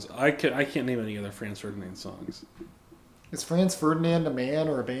songs. I can't name any other Franz Ferdinand songs. Is Franz Ferdinand a man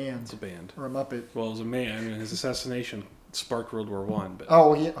or a band? It's a band. Or a Muppet? Well, it was a man. I mean, his assassination sparked World War I. But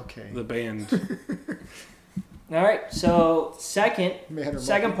Oh, yeah, okay. the band. All right, so second Man or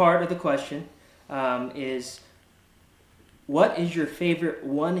second Muppet. part of the question is, what is your favorite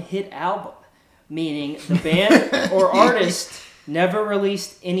one-hit album? Meaning the band or artist never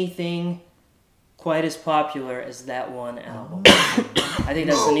released anything quite as popular as that one album. I think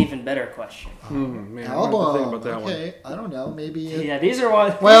that's an even better question. Man, I'm gonna have to think Album. about that one. Okay, I don't know. Maybe. Yeah, these are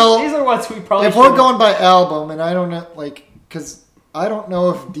ones. Well, these are ones we probably. If we're should've- going by album, and I don't know, because I don't know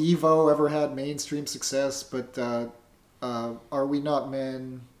if Devo ever had mainstream success, but Are We Not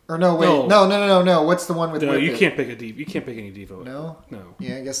Men? Or no, wait, no. What's the one with? No, Whip you It? can't pick a Devo. You can't pick any Devo. No. No.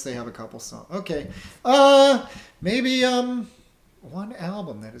 Yeah, I guess they have a couple songs. Okay. Maybe one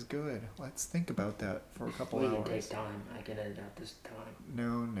album that is good. Let's think about that for a couple We can hours. take time. I can edit out this time.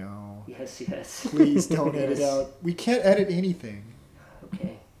 No. Yes. Please don't edit Yes. out. We can't edit anything.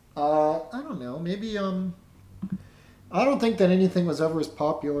 Okay. I don't know. Maybe I don't think that anything was ever as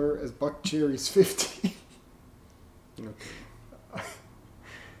popular as Buck Cherry's 50. Okay.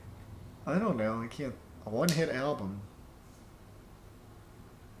 I don't know. I can't. A one-hit album.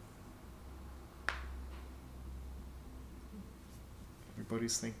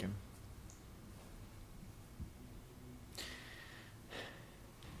 Everybody's thinking.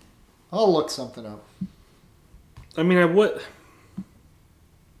 I'll look something up. I mean, I would.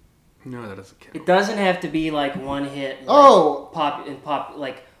 No, that doesn't count. It doesn't have to be like one hit. Like pop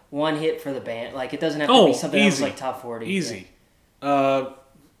like one hit for the band. Like it doesn't have to be something that was easy. like top 40. Easy. Alopecia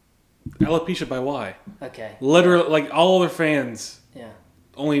by Y. Okay. Literally, like all their fans Yeah.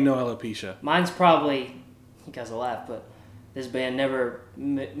 only know alopecia. Mine's probably, you guys will laugh, but this band never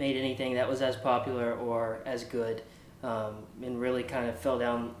made anything that was as popular or as good, and really kind of fell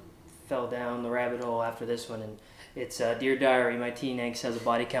down the rabbit hole after this one. And it's Dear Diary, My Teen Angst has a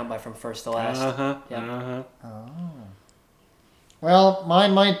body count by From First to Last. Oh. Well,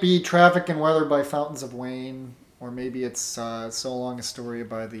 mine might be Traffic and Weather by Fountains of Wayne, or maybe it's So Long a Story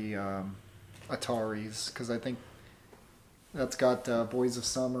by the Ataris, because I think that's got Boys of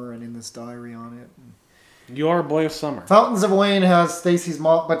Summer and In This Diary on it. You are a boy of summer. Fountains of Wayne has Stacy's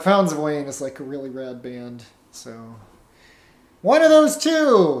mom, but Fountains of Wayne is like a really rad band, so one of those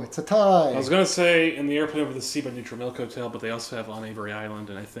two. It's a tie. I was going to say In the Airplane Over the Sea by Neutral Milk Hotel, but they also have On Avery Island,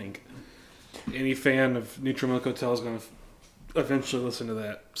 and I think any fan of Neutral Milk Hotel is going to eventually listen to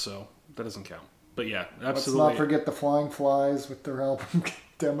that, so that doesn't count. But yeah, absolutely. Let's not forget the Flying Flies with their album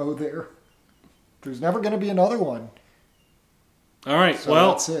demo there. There's never going to be another one. All right, So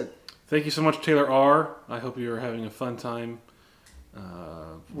well, that's it. Thank you so much, Taylor R. I hope you're having a fun time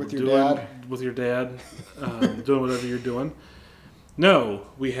With your dad? With your dad, doing whatever you're doing. No,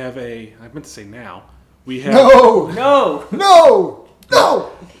 we have I meant to say now. We have No!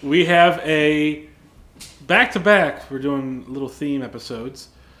 We have a back-to-back. We're doing little theme episodes.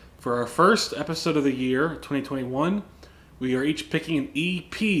 For our first episode of the year, 2021, we are each picking an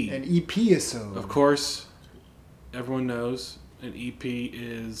EP. An EP-isode. Of course, everyone knows an EP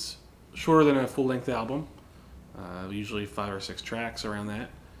is shorter than a full-length album. Usually 5 or 6 tracks around that.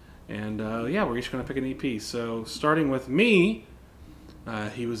 And yeah, we're each going to pick an EP. So starting with me,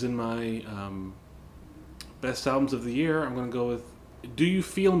 he was in my best albums of the year. I'm going to go with Do You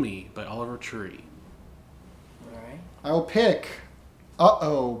Feel Me by Oliver Tree. All right. I'll pick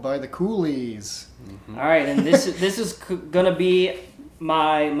Uh-Oh by the Coolies. Mm-hmm. All right, and this is gonna be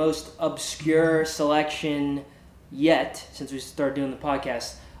my most obscure selection yet since we started doing the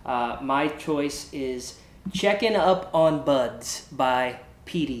podcast. My choice is Checking Up on Buds by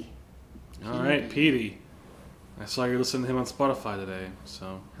Petey. All right, Petey. I saw you listening to him on Spotify today.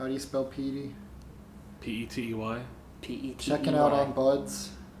 So How do you spell Petey? P-E-T-E-Y. P-E-T-E-Y. Checking out on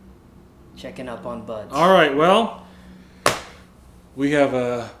Buds. Checking Up on Buds. All right, well, we have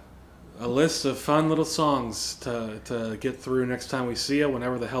a list of fun little songs to get through next time we see you,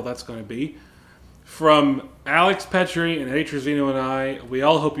 whenever the hell that's going to be. From Alex Petrie and Eddie Trevino and I, we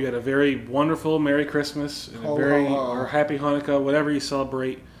all hope you had a very wonderful Merry Christmas and or Happy Hanukkah, whatever you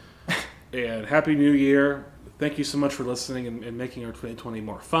celebrate, and Happy New Year. Thank you so much for listening and making our 2020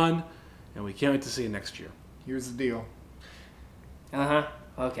 more fun, and we can't wait to see you next year. Here's the deal. Uh-huh.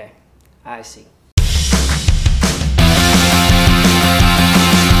 Okay. I see.